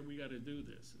 we're out here, we gotta do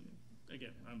this. And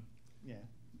again, Yeah.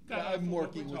 got Yeah, off I'm of what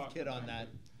working we're with talking Kit on about. that.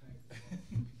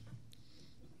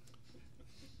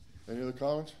 Any other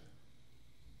comments?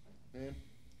 Ann?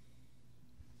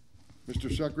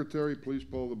 Mr. Secretary, please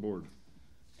poll the board.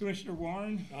 Commissioner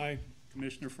Warren? Aye.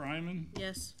 Commissioner Fryman?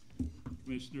 Yes.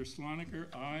 Commissioner Sloniker?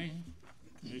 Aye.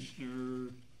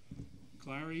 Commissioner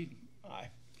Clary? Aye.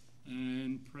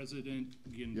 And President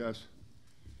Ginder? Yes.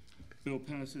 Bill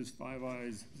passes 5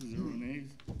 ayes, 0 nays.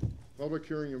 Public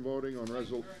hearing and voting on Thank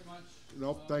you resol, very much.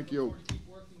 Nope, thank Look you. forward to keep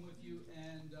working with you,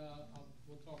 and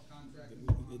we'll talk contract.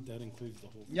 That includes the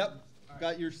whole. Yep,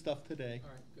 got your stuff today, All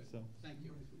right, good. so. Thank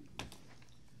you.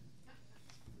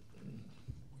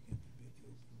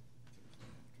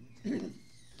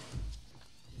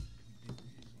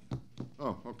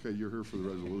 Oh, okay, you're here for the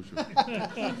resolution.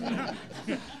 Yeah,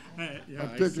 I'm I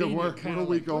thinking, seen where it kinda are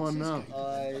we like, what's going this now?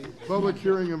 guy? Public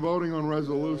hearing and voting on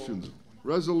resolutions.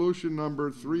 Resolution number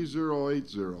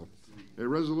 3080. A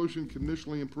resolution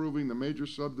conditionally improving the major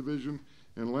subdivision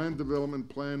and land development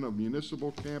plan of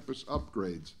municipal campus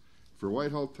upgrades for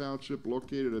Whitehall Township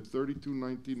located at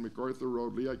 3219 MacArthur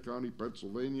Road, Lehigh County,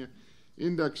 Pennsylvania.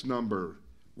 Index number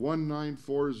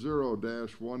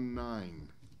 1940-19.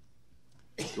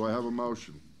 Do I have a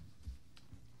motion?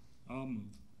 I'll move.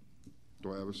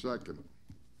 Do I have a second?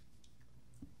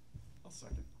 I'll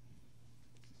second.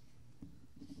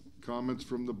 Comments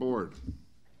from the board?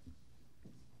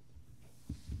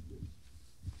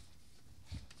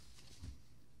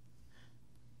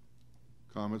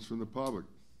 Comments from the public?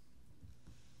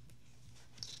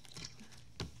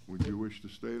 Would you wish to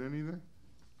state anything?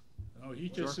 Oh, he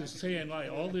just is saying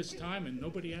like all this time and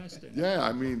nobody asked him. Yeah,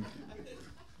 I mean,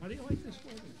 How do you like this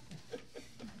weather?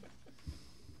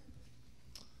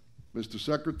 Mr.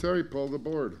 Secretary, poll the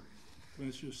board.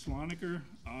 Commissioner Sloniker?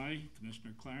 Aye.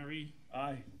 Commissioner Clary?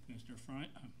 Aye.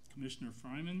 Commissioner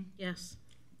Fryman? Yes.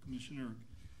 Commissioner,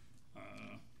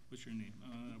 what's your name?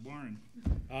 Warren?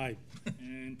 Aye.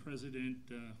 And President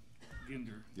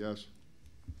Ginder. Yes,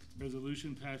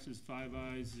 Resolution passes 5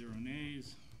 ayes, 0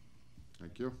 nays.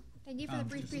 thank you. Thank you for the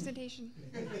brief presentation.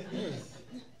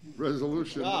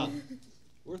 Resolution.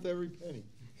 Worth every penny.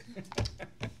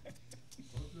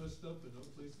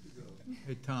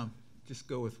 Hey, Tom, just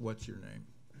go with what's your name?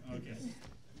 Okay,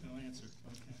 no answer,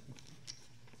 okay.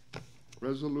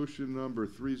 Resolution number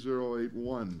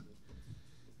 3081.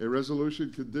 A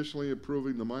resolution conditionally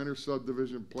approving the minor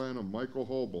subdivision plan of Michael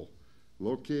Hobel,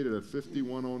 located at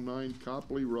 5109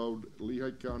 Copley Road,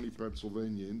 Lehigh County,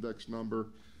 Pennsylvania, index number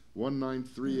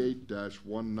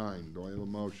 1938-19. Do I have a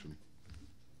motion?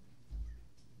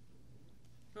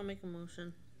 I'll make a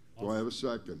motion. Do I have a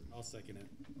second? I'll second it.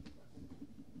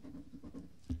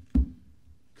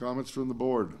 Comments from the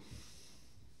board?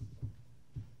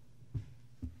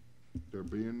 There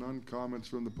being none, comments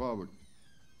from the public?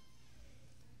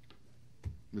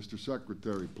 Mr.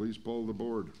 Secretary, please poll the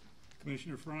board.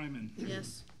 Commissioner Fryman?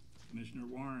 Yes. Commissioner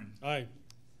Warren? Aye.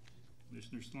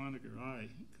 Commissioner Sloniker? Aye.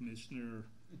 Commissioner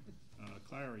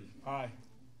Clary? Aye.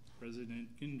 President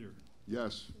Ginder?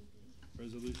 Yes.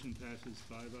 Resolution passes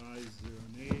 5 ayes, 0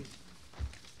 nays.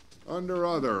 Under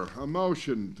other, a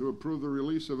motion to approve the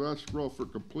release of escrow for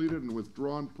completed and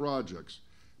withdrawn projects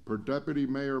per Deputy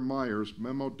Mayor Myers,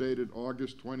 memo dated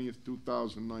August 20th,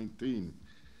 2019.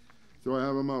 Do I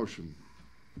have a motion?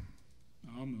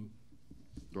 I'll move.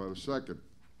 Do I have a second?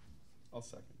 I'll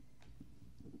second.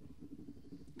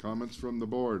 Comments from the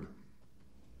board?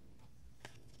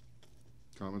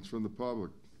 Comments from the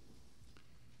public?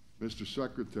 Mr.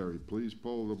 Secretary, please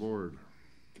poll the board.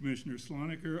 Commissioner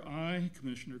Sloniker? Aye.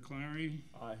 Commissioner Clary?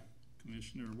 Aye.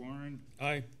 Commissioner Warren?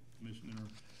 Aye. Commissioner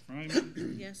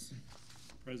Fryman? Yes.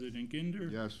 President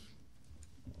Ginder? Yes.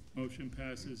 Motion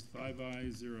passes 5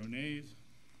 ayes, 0 nays.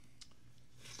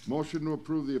 Motion to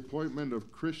approve the appointment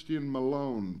of Christian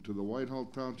Malone to the Whitehall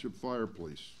Township Fire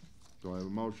Police. Do I have a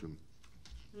motion?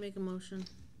 Make a motion.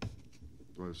 Do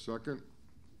I have a second?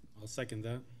 I'll second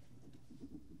that.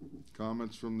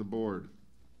 Comments from the board?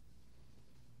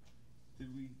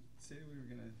 Did we say we were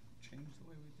gonna change the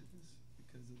way we did this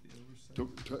because of the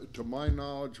oversight? To my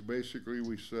knowledge, basically,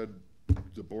 we said,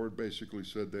 the board basically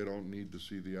said they don't need to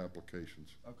see the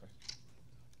applications, Okay.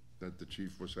 that the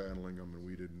chief was handling them and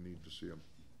we didn't need to see them.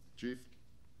 Chief?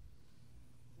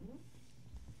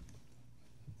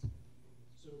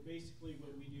 So basically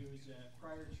what we do is,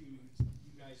 prior to you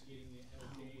guys guys getting the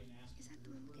okay and asking for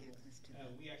your approval.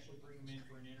 We actually bring them in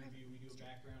for an interview. We do a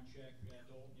background check,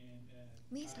 adult and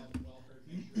child welfare,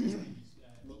 make sure everything's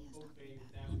okay with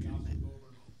that. We also go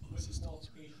over what the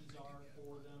qualifications are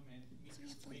for them and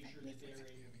make sure that they're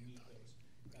able to meet those.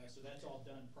 So that's all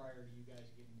done prior to you guys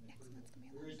getting the approval.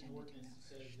 There is an ordinance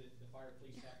that says that the fire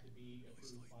police have to be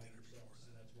approved by yourselves,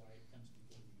 so that's why it comes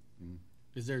before you.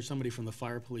 Is there somebody from the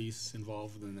fire police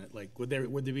involved in that? Like, would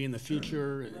they be in the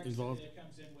future involved? Rex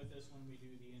comes in with us when we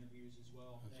do the interviews as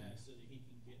well, Okay. so that he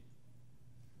can get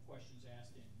questions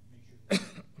asked and make sure that as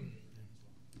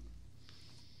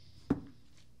well.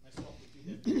 Myself with two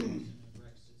deputies and then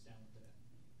Rex sits down with that.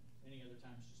 Any other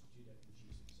times, just two deputy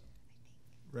chiefs himself.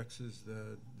 Rex is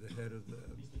the head of the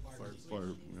He's the fire chief.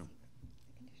 Fire, yeah.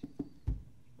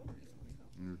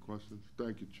 Any questions?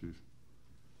 Thank you, Chief.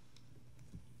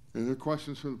 Any other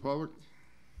questions from the public?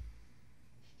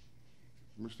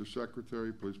 Mr.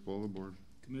 Secretary, please poll the board.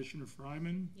 Commissioner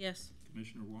Fryman? Yes.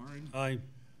 Commissioner Warren? Aye.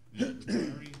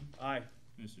 Commissioner Barry? Aye.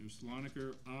 Mr.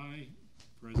 Sloniker, aye.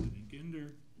 President Ginder?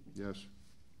 Yes.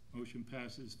 Motion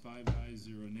passes 5 ayes,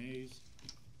 0 nays.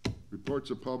 Reports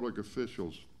of public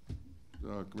officials.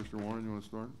 Commissioner Warren, you want to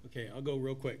start? Okay, I'll go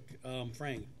real quick.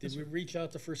 Frank, did we reach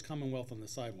out to First Commonwealth on the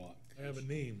sidewalk? I have a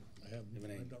name. I have You have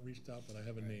a name. I've not reached out, but I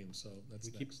have a name, so that's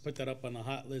We keep next. put that up on the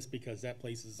hot list because that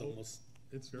place is almost,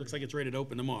 It's very. looks like it's ready to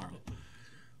open tomorrow.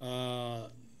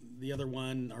 The other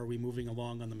one, are we moving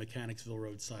along on the Mechanicsville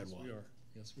Road Yes, sidewalk? we are.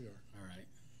 Yes, we are. All right.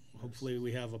 Hopefully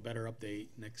we have a better update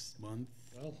next month.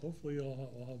 Well, hopefully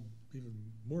I'll have even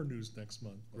more news next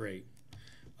month. but- Great.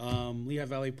 Lehigh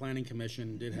Valley Planning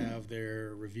Commission did have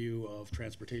their review of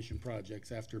transportation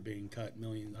projects after being cut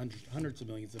hundreds of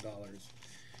millions of dollars.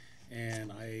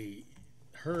 And I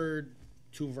heard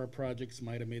 2 of our projects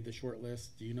might have made the short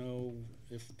list. Do you know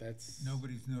if that's?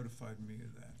 Nobody's notified me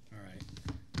of that. All right.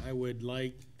 I would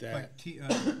like that.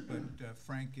 But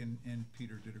Frank and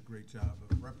Peter did a great job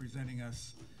of representing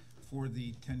us for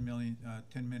the 10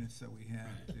 minutes that we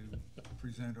had to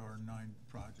present our 9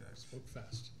 projects. Spoke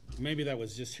fast. Maybe that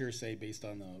was just hearsay based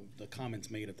on the comments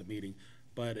made at the meeting.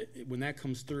 But when that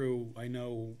comes through, I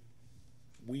know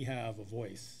we have a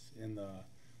voice in the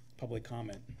public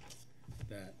comment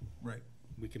that Right.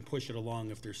 we can push it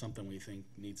along if there's something we think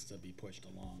needs to be pushed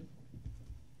along.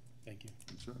 Thank you.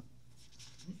 That's it.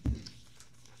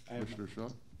 Commissioner Shaw?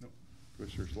 Nope.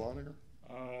 Commissioner Sloniger?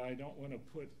 I don't want to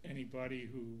put anybody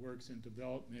who works in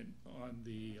development on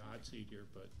the hot seat here,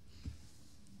 but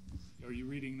are you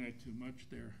reading that too much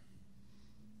there?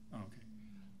 Oh,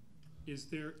 okay. Is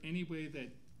there any way that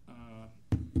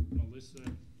Melissa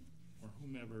or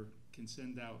whomever can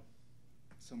send out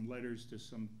some letters to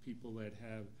some people that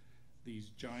have these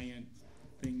giant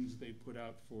things they put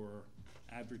out for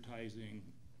advertising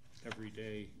every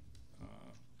day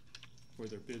for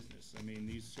their business? I mean,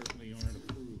 these certainly aren't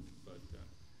approved, but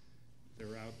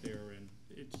they're out there, and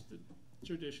it's the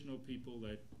traditional people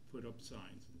that put up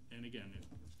signs. And again,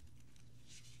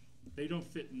 they don't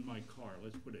fit in my car,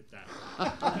 let's put it that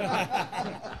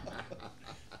way.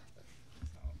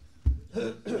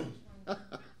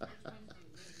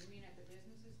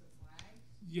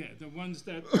 Yeah, the ones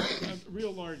that have a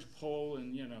real large pole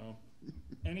and, you know,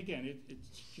 and again,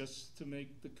 it's just to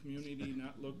make the community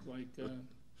not look like,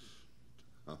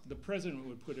 the president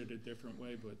would put it a different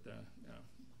way, but, no.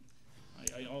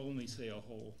 I only say a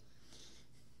whole.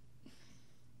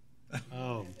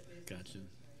 Oh, gotcha.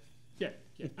 Yeah,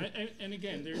 yeah, and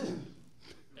again, there's,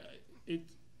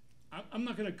 I'm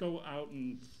not gonna go out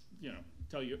and, you know,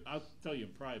 I'll tell you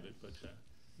in private, but,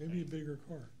 Maybe a bigger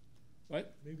car.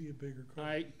 what? Maybe a bigger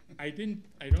car. I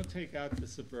don't take out the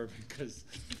Suburban because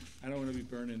I don't wanna be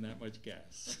burning that much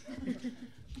gas.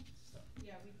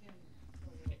 Yeah, we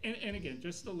can. And again,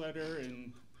 just a letter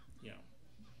and, you know,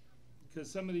 because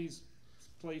some of these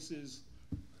places,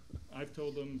 I've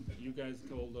told them, you guys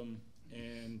told them,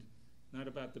 and not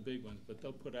about the big ones, but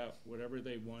they'll put out whatever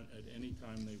they want at any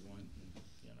time they want, and,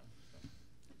 you know, so.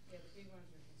 Yeah, the big ones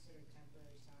are considered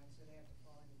temporary signs, so they have to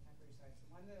fall into temporary signs.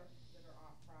 The ones that are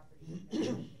off property, we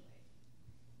don't regulate.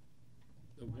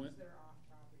 The one, Ones that are off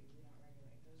property, we don't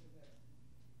regulate. Those are good.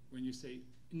 when you say,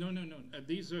 no,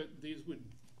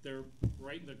 they're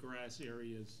right in the grass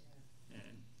areas,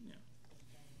 and, yeah.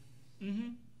 Mm-hmm.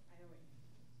 I know what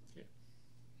you mean. Okay.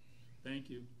 Thank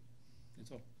you.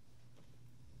 That's all.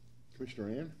 Commissioner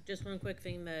Ann? Just one quick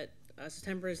thing that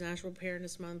September is National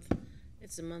Preparedness Month.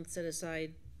 It's a month set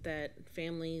aside that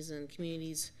families and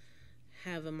communities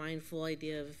have a mindful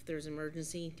idea of if there's an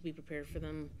emergency to be prepared for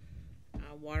them.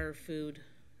 Water, food,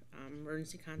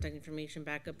 emergency contact information,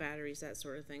 backup batteries, that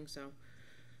sort of thing. So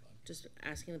just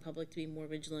asking the public to be more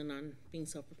vigilant on being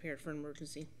self-prepared for an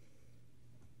emergency.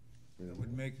 It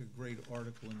would make a great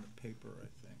article in the paper, I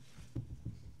think.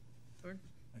 Pardon?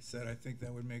 I said, I think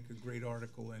that would make a great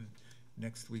article in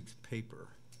next week's paper.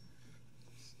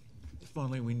 If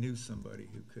only we knew somebody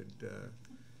who could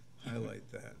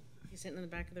highlight that. He's sitting in the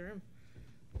back of the room.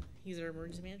 He's our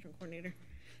emergency management coordinator.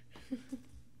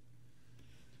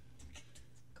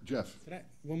 Jeff?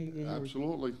 One more-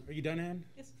 Absolutely. Are you done, Ann?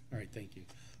 Yes. All right, thank you.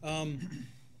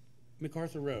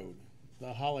 MacArthur Road,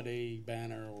 the holiday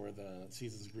banner or the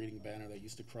season's greeting banner that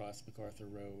used to cross MacArthur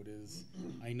Road is,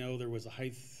 I know there was a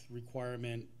height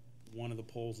requirement. One of the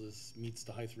poles meets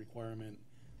the height requirement.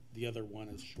 The other one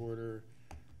is shorter.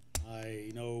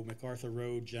 I know MacArthur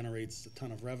Road generates a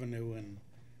ton of revenue, and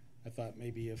I thought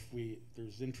maybe if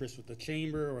there's interest with the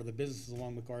chamber or the businesses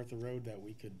along MacArthur Road that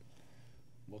we could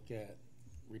look at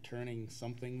returning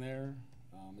something there.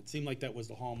 It seemed like that was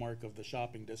the hallmark of the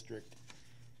shopping district,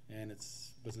 and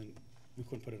we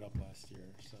couldn't put it up last year,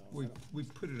 so. We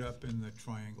put it up in the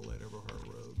triangle at Everhart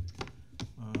Road.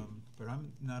 But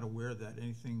I'm not aware that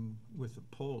anything with the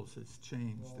poles has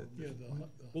changed.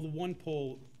 Well, the one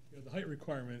pole, Yeah, the height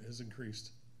requirement has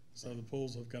increased, so the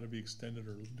poles have got to be extended,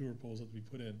 or newer poles have to be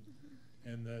put in,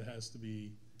 and that has to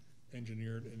be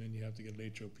engineered, and then you have to get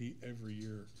an HOP every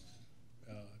year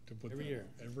to put Every that. year?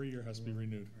 Every year has to be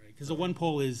renewed. because the one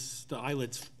pole is, the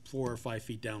eyelet's 4 or 5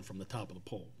 feet down from the top of the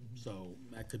pole, so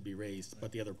that could be raised,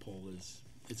 but the other pole is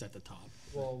at the top.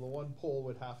 Well, the one pole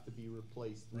would have to be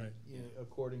replaced. Right.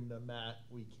 According to Matt,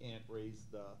 we can't raise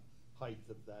the height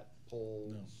of that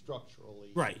pole No.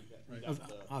 structurally. Right, We'd have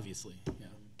to- obviously, yeah.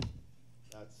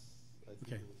 That's, I think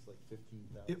Okay. it was like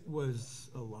 15,000. It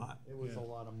was a lot. It was Yeah. a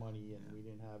lot of money, and we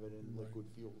didn't have it in Right. liquid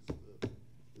fuels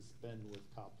to spend with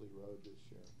Copley Road this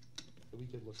year. So we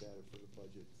could look at it for the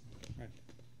budget. Right,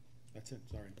 that's it,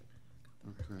 sorry.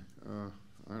 Okay,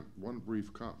 one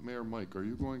brief Mayor Mike, are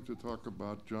you going to talk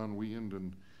about John Weand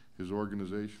and his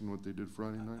organization, what they did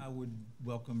Friday I night? would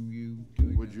welcome you doing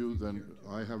that. Would you, then,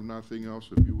 I have nothing else,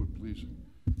 if you would please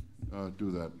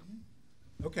do that.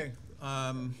 Okay.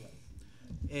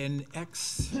 An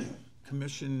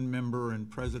ex-commission member and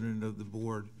president of the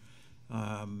board,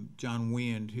 John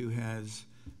Weand, who has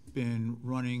been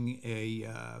running a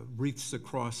Wreaths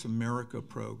Across America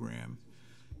program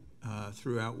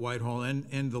throughout Whitehall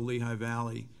and the Lehigh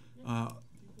Valley,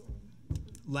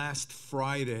 last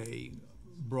Friday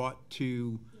brought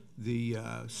to the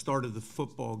start of the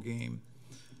football game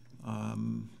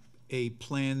a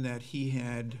plan that he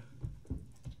had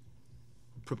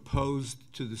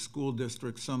proposed to the school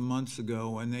district some months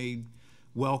ago, and they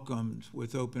welcomed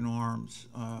with open arms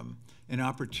an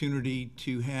opportunity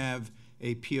to have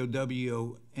a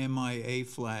POW MIA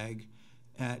flag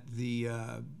at the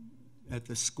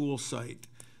school site.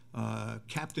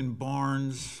 Captain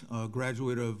Barnes, a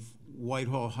graduate of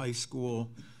Whitehall High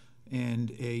School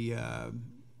and a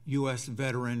U.S.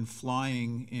 veteran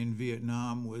flying in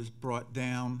Vietnam, was brought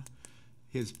down.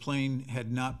 His plane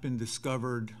had not been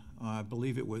discovered. I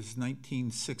believe it was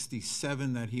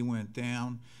 1967 that he went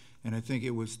down, and I think it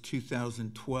was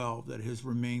 2012 that his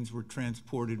remains were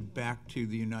transported back to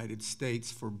the United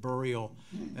States for burial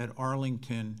at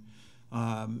Arlington.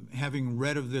 Having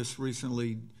read of this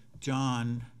recently,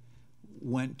 John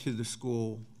went to the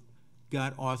school,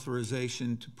 got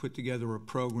authorization to put together a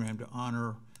program to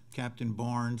honor Captain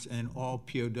Barnes and all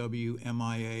POW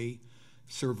MIA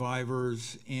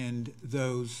survivors and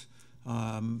those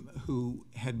who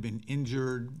had been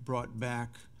injured, brought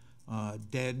back,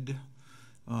 dead,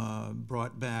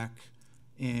 brought back.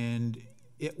 And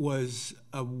it was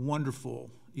a wonderful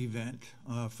event.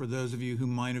 For those of you who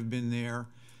might have been there,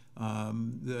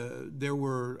 there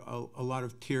were a lot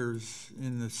of tears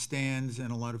in the stands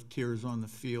and a lot of tears on the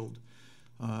field.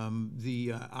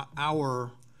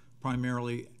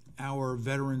 Primarily our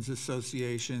veterans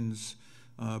associations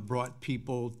brought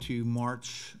people to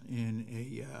march in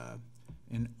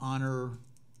an honor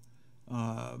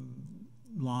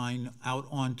line out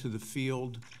onto the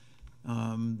field.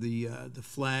 The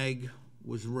flag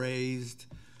was raised,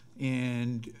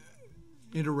 and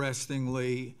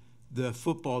interestingly, the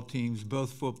football teams,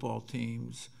 both football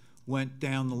teams, went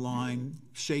down the line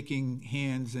shaking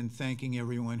hands and thanking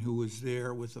everyone who was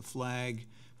there with the flag,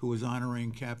 who was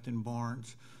honoring Captain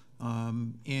Barnes.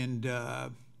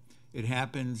 It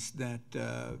happens that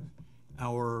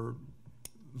our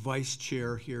vice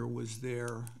chair here was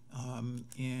there,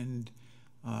 and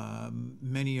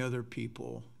many other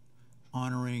people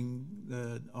honoring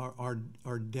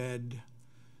our dead.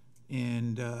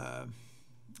 And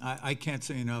I can't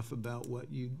say enough about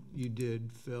what you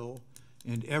did, Phil,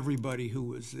 and everybody who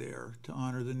was there to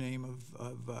honor the name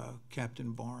of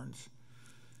Captain Barnes.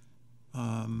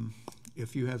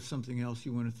 If you have something else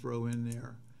you want to throw in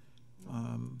there.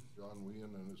 John Whean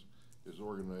and his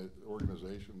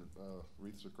organization,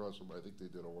 Wreaths Across them, I think they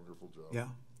did a wonderful job. Yeah.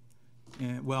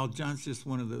 And, well, John's just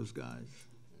one of those guys.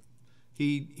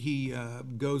 He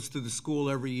goes to the school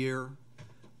every year,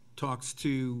 talks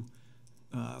to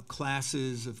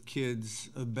classes of kids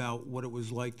about what it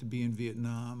was like to be in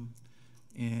Vietnam,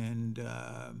 and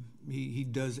he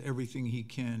does everything he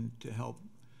can to help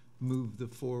move the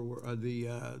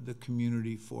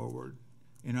community forward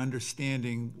in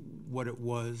understanding what it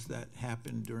was that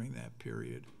happened during that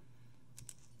period.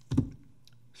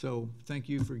 So thank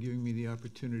you for giving me the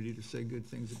opportunity to say good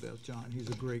things about John. He's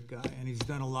a great guy, and he's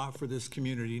done a lot for this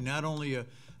community. Not only a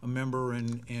member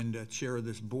and a chair of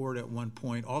this board at one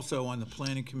point, also on the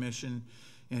Planning Commission,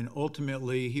 and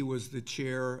ultimately he was the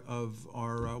chair of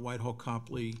our Whitehall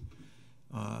Copley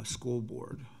School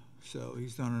Board. So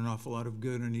he's done an awful lot of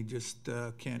good, and he just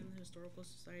can't. In the Historical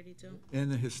Society too? In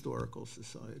the Historical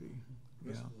Society,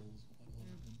 yeah.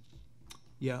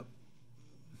 Yep.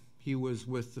 He was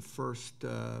with the first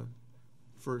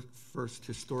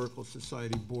Historical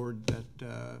Society board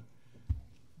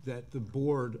that the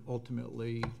board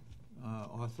ultimately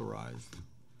authorized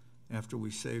after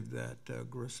we saved that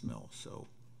grist mill. So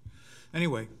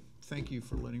anyway, thank you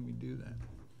for letting me do that.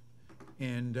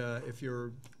 And if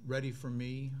you're ready for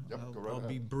me, Yep, go right I'll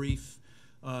be ahead. brief.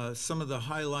 Some of the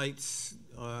highlights,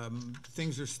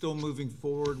 things are still moving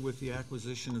forward with the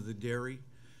acquisition of the dairy.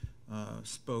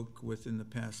 Spoke within the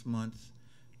past month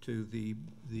to the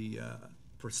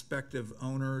prospective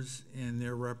owners and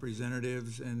their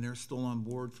representatives, and they're still on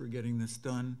board for getting this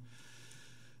done.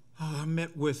 I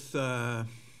met with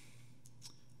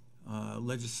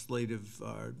legislative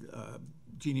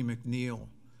Jeannie McNeil,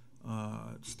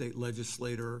 state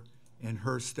legislator, and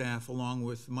her staff, along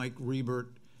with Mike Riebert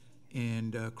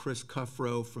and Chris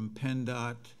Cuffrow from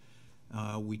PennDOT.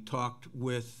 We talked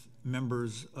with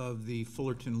members of the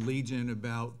Fullerton Legion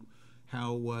about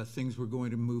how things were going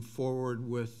to move forward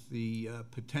with the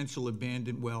potential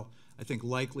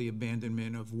likely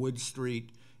abandonment of Wood Street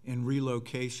and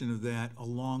relocation of that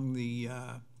along the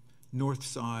north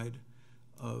side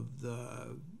of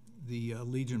the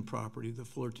Legion property, the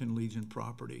Fullerton Legion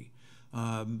property.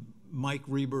 Mike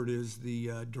Riebert is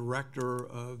the director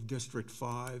of District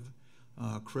 5.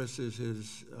 Chris is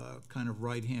his kind of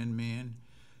right-hand man,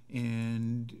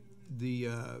 and the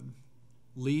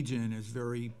Legion is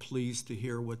very pleased to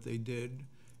hear what they did,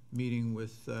 meeting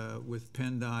with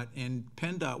PennDOT. And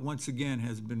PennDOT, once again,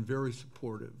 has been very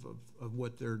supportive of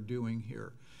what they're doing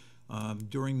here.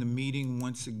 During the meeting,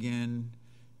 once again,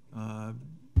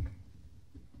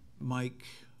 Mike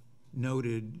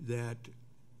noted that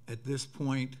at this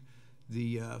point,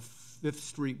 the 5th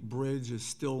Street Bridge is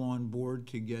still on board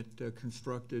to get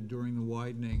constructed during the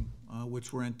widening,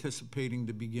 which we're anticipating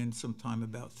to begin sometime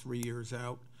about 3 years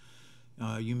out.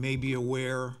 You may be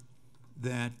aware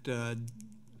that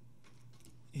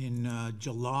in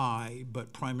July,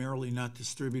 but primarily not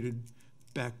distributed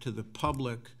back to the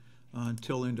public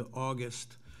until into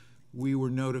August, we were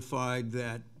notified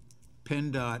that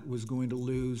PennDOT was going to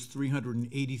lose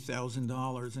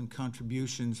 $380,000 in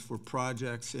contributions for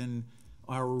projects in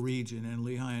our region, in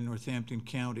Lehigh and Northampton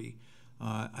County.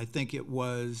 I think it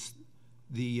was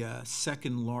the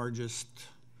second largest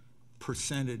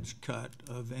percentage cut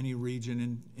of any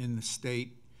region in the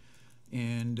state,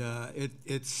 and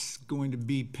it's going to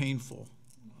be painful.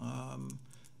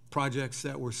 Projects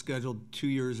that were scheduled 2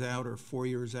 years out or 4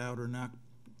 years out are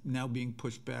now being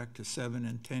pushed back to 7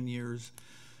 and 10 years.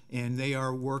 And they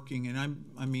are working, and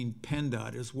I mean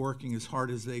PennDOT is working as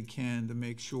hard as they can to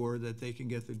make sure that they can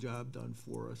get the job done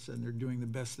for us, and they're doing the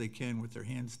best they can with their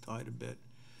hands tied a bit.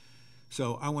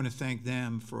 So I want to thank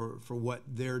them for what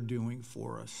they're doing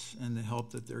for us and the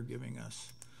help that they're giving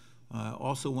us.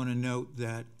 Also want to note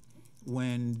that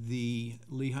when the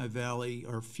Lehigh Valley,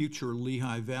 or future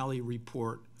Lehigh Valley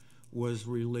report was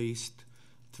released,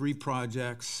 3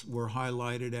 projects were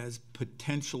highlighted as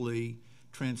potentially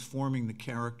transforming the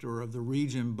character of the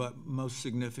region, but most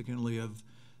significantly of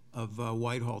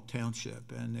Whitehall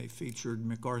Township. And they featured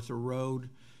MacArthur Road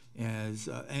as,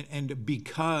 and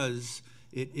because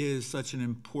it is such an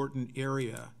important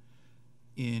area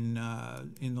in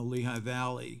the Lehigh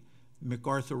Valley,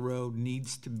 MacArthur Road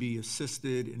needs to be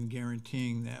assisted in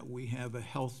guaranteeing that we have a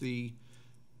healthy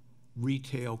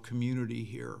retail community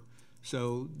here.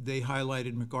 So they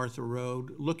highlighted MacArthur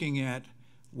Road, looking at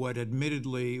what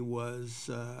admittedly was,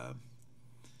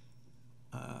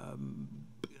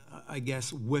 I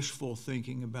guess, wishful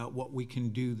thinking about what we can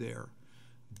do there.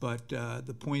 But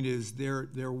the point is,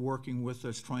 they're working with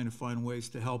us, trying to find ways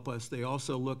to help us. They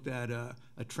also looked at a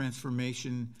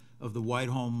transformation of the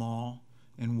Whitehall Mall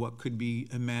and what could be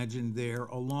imagined there,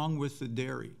 along with the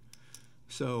dairy.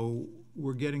 So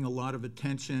we're getting a lot of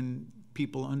attention,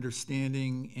 people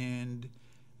understanding and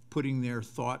putting their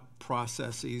thought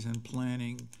processes and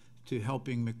planning to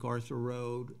helping MacArthur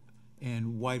Road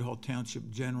and Whitehall Township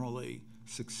generally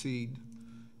succeed.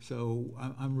 So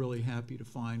I'm really happy to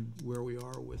find where we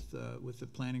are with the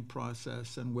planning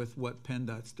process and with what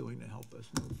PennDOT's doing to help us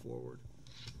move forward.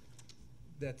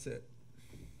 That's it.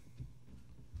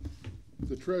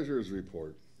 The treasurer's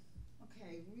report.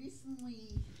 Okay,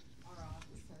 recently, our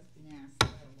office has been asked by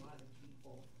a lot of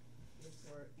people if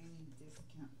there are any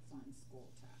discounts on school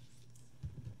taxes.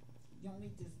 The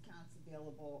only discounts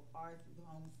available are through the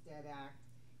Homestead Act.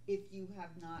 If you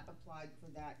have not applied for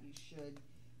that, you should.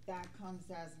 That comes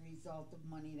as a result of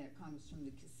money that comes from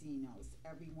the casinos.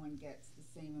 Everyone gets the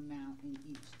same amount in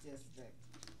each district.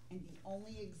 And the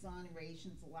only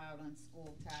exonerations allowed on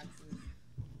school taxes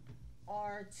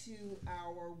are to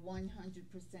our 100%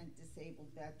 disabled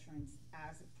veterans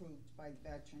as approved by the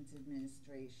Veterans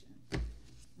Administration.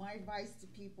 My advice to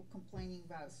people complaining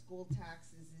about school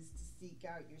taxes is to seek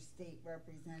out your state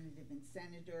representative and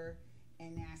senator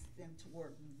and ask them to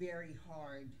work very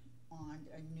hard on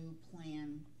a new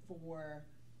plan for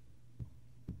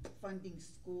funding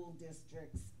school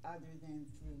districts other than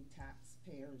through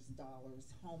taxpayers'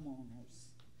 dollars, homeowners.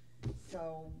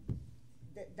 So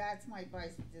that's my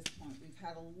advice at this point. We've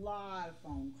had a lot of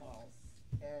phone calls.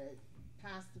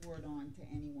 Pass the word on to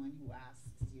anyone who asks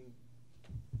you.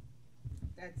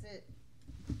 That's it.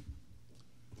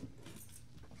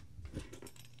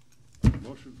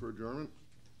 Motion for adjournment?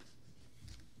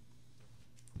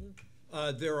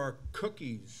 There are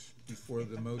cookies before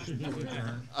the motion to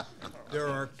adjourn. There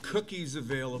are cookies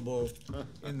available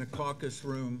in the caucus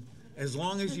room, as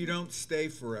long as you don't stay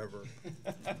forever.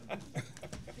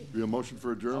 We have a motion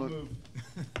for adjournment?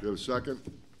 You have a second?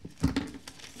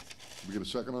 We get a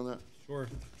second on that? Sure.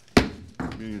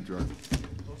 Meeting adjourned.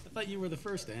 I thought you were the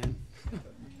first, Ann.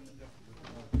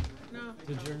 No,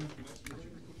 To adjourn?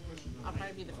 I'll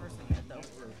probably be the first one yet, though.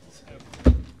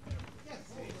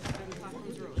 5 o'clock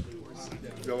comes early.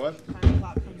 Go what? 5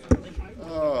 o'clock comes early.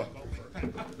 Oh,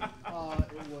 It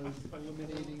was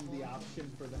eliminating the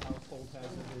option for the household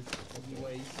hazardous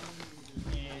waste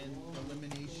and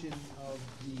elimination of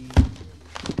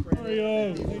the credit.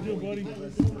 Mario, that how they you were doing, going buddy? to give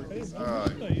us for this all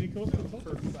right. You didn't come up to talk.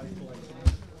 curbside collection.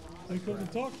 You come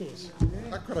to talk to us.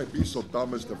 How could I be so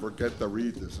dumb as to forget to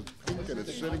read this? Look at it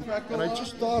sitting, and I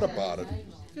just thought about it.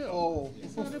 Oh.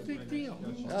 It's not a big deal.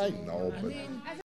 I know, but